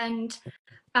and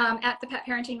at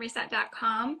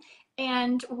thepetparentingreset.com.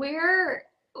 And where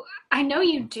I know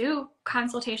you do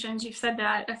consultations. You've said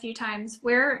that a few times.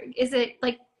 Where is it?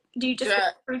 Like, do you just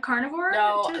Crude Carnivore?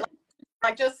 No,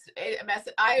 like just a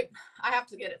message. I have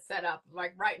to get it set up.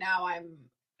 Like right now, I'm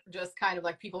just kind of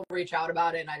like people reach out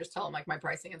about it, and I just tell them like my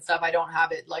pricing and stuff. I don't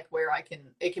have it like where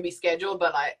it can be scheduled,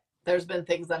 but there's been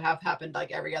things that have happened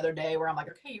like every other day where I'm like,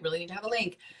 okay, you really need to have a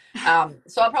link.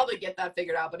 So I'll probably get that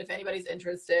figured out. But if anybody's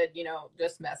interested, you know,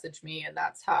 just message me, and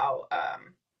that's how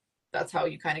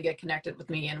you kind of get connected with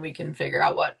me, and we can figure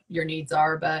out what your needs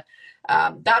are. But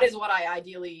that is what I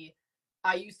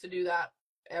used to do that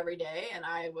every day, and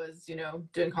I was, you know,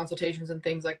 doing consultations and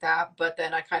things like that. But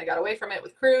then I kind of got away from it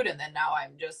with Crude, and then now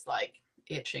I'm just like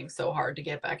itching so hard to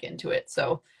get back into it.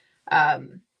 So,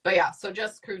 but yeah, so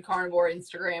just Crude Carnivore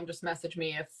Instagram. Just message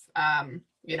me if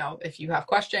you know, if you have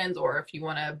questions or if you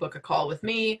want to book a call with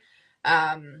me.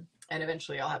 And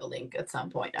eventually I'll have a link at some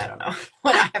point. I don't know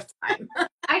when I have time.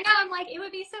 I know. I'm like, it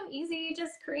would be so easy.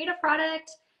 Just create a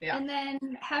product. Yeah. And then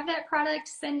have that product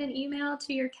send an email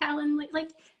to your Calendly. Like,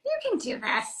 you can do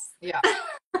this. Yeah.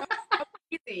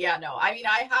 Easy. Yeah, no. I mean,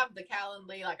 I have the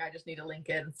Calendly, like I just need to link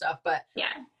it and stuff. But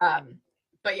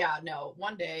yeah, no,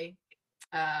 one day.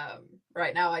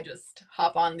 Right now I just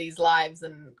hop on these lives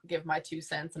and give my 2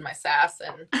 cents and my sass,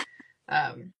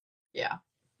 and yeah.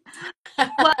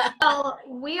 Well,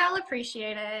 we all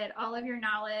appreciate it. All of your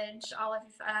knowledge, all of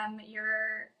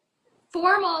your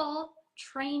formal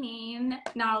training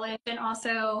knowledge, and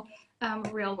also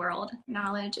real world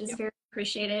knowledge is very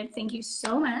appreciated. Thank you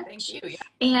so much. Thank you. Yeah.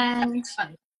 And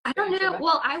I don't know.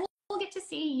 Well, I will get to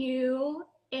see you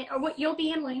or what, you'll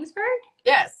be in Williamsburg?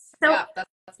 Yes. So, yeah,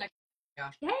 that's next.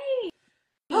 Yeah. Yay.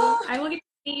 I will get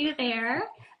to see you there,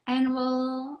 and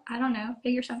I don't know,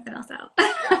 figure something else out.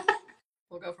 Yeah.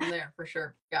 We'll go from there for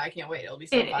sure. Yeah, I can't wait. It'll be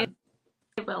so fun.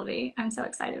 It will be. I'm so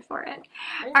excited for it.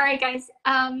 All right, guys.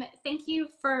 Thank you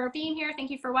for being here.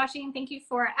 Thank you for watching. Thank you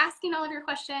for asking all of your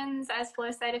questions. As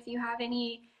Flo said, if you have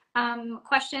any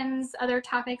questions, other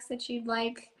topics that you'd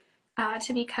like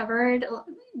to be covered,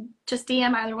 just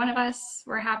DM either one of us.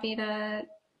 We're happy to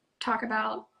talk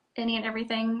about any and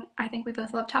everything. I think we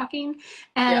both love talking.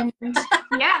 And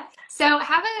yeah, so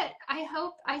I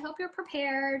hope you're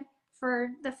prepared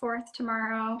for the 4th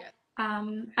tomorrow.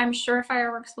 I'm sure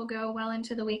fireworks will go well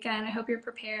into the weekend. I hope you're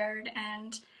prepared,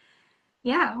 and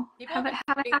yeah, have them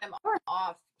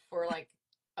off for like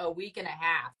a week and a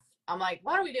half. I'm like,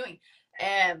 what are we doing?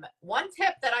 And one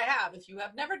tip that I have, if you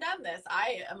have never done this,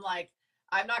 I am like,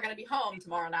 I'm not going to be home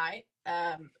tomorrow night,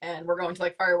 and we're going to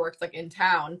like fireworks like in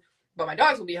town, but my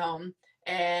dogs will be home.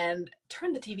 And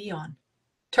turn the TV on.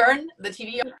 Turn the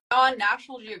TV on.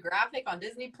 National Geographic on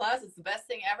Disney Plus. It's the best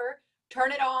thing ever.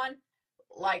 Turn it on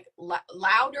like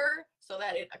louder so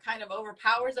that it kind of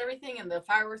overpowers everything, and the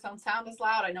fireworks don't sound as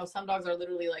loud. I know some dogs are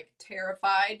literally like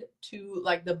terrified to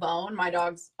like the bone. My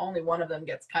dogs, only one of them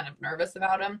gets kind of nervous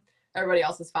about them. Everybody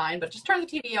else is fine, but just turn the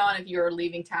TV on if you're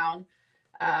leaving town.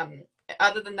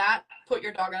 Other than that, put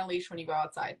your dog on a leash when you go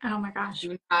outside. Oh my gosh.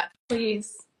 Do not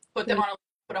please put them on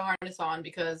put a harness on,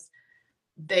 because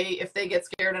if they get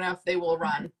scared enough, they will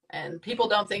run. And people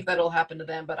don't think that'll happen to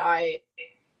them, but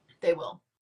they will,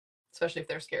 especially if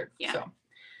they're scared. Yeah. So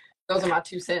those are my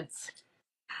 2 cents.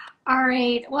 All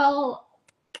right. Well,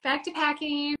 back to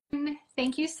packing.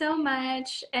 Thank you so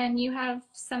much. And you have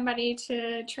somebody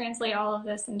to translate all of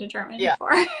this into German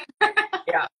for.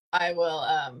 Yeah, I will.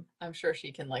 I'm sure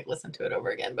she can like listen to it over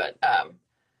again, but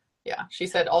yeah, she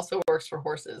said also works for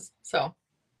horses. So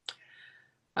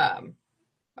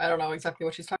I don't know exactly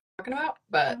what she's talking about,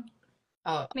 but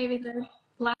maybe the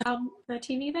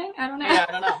TV thing. I don't know. Yeah,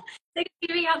 I don't know. Take a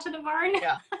TV out to the barn.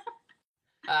 Yeah.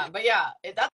 But yeah,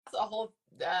 that's a whole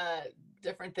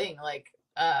different thing, like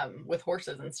with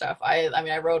horses and stuff. I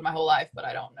mean, I rode my whole life, but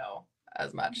I don't know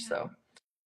as much. Yeah. So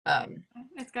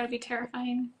it's got to be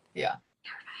terrifying. Yeah.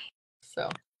 Terrifying. So,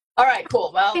 all right,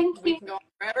 cool. Well, we can go on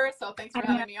forever. So thanks for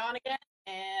having me on again.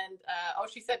 And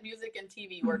she said music and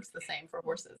TV works the same for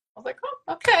horses. I was like,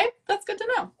 oh, okay, that's good to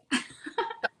know.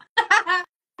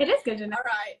 It is good to know. All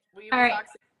right. We will talk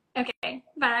soon. Okay.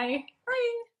 Bye.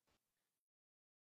 Bye.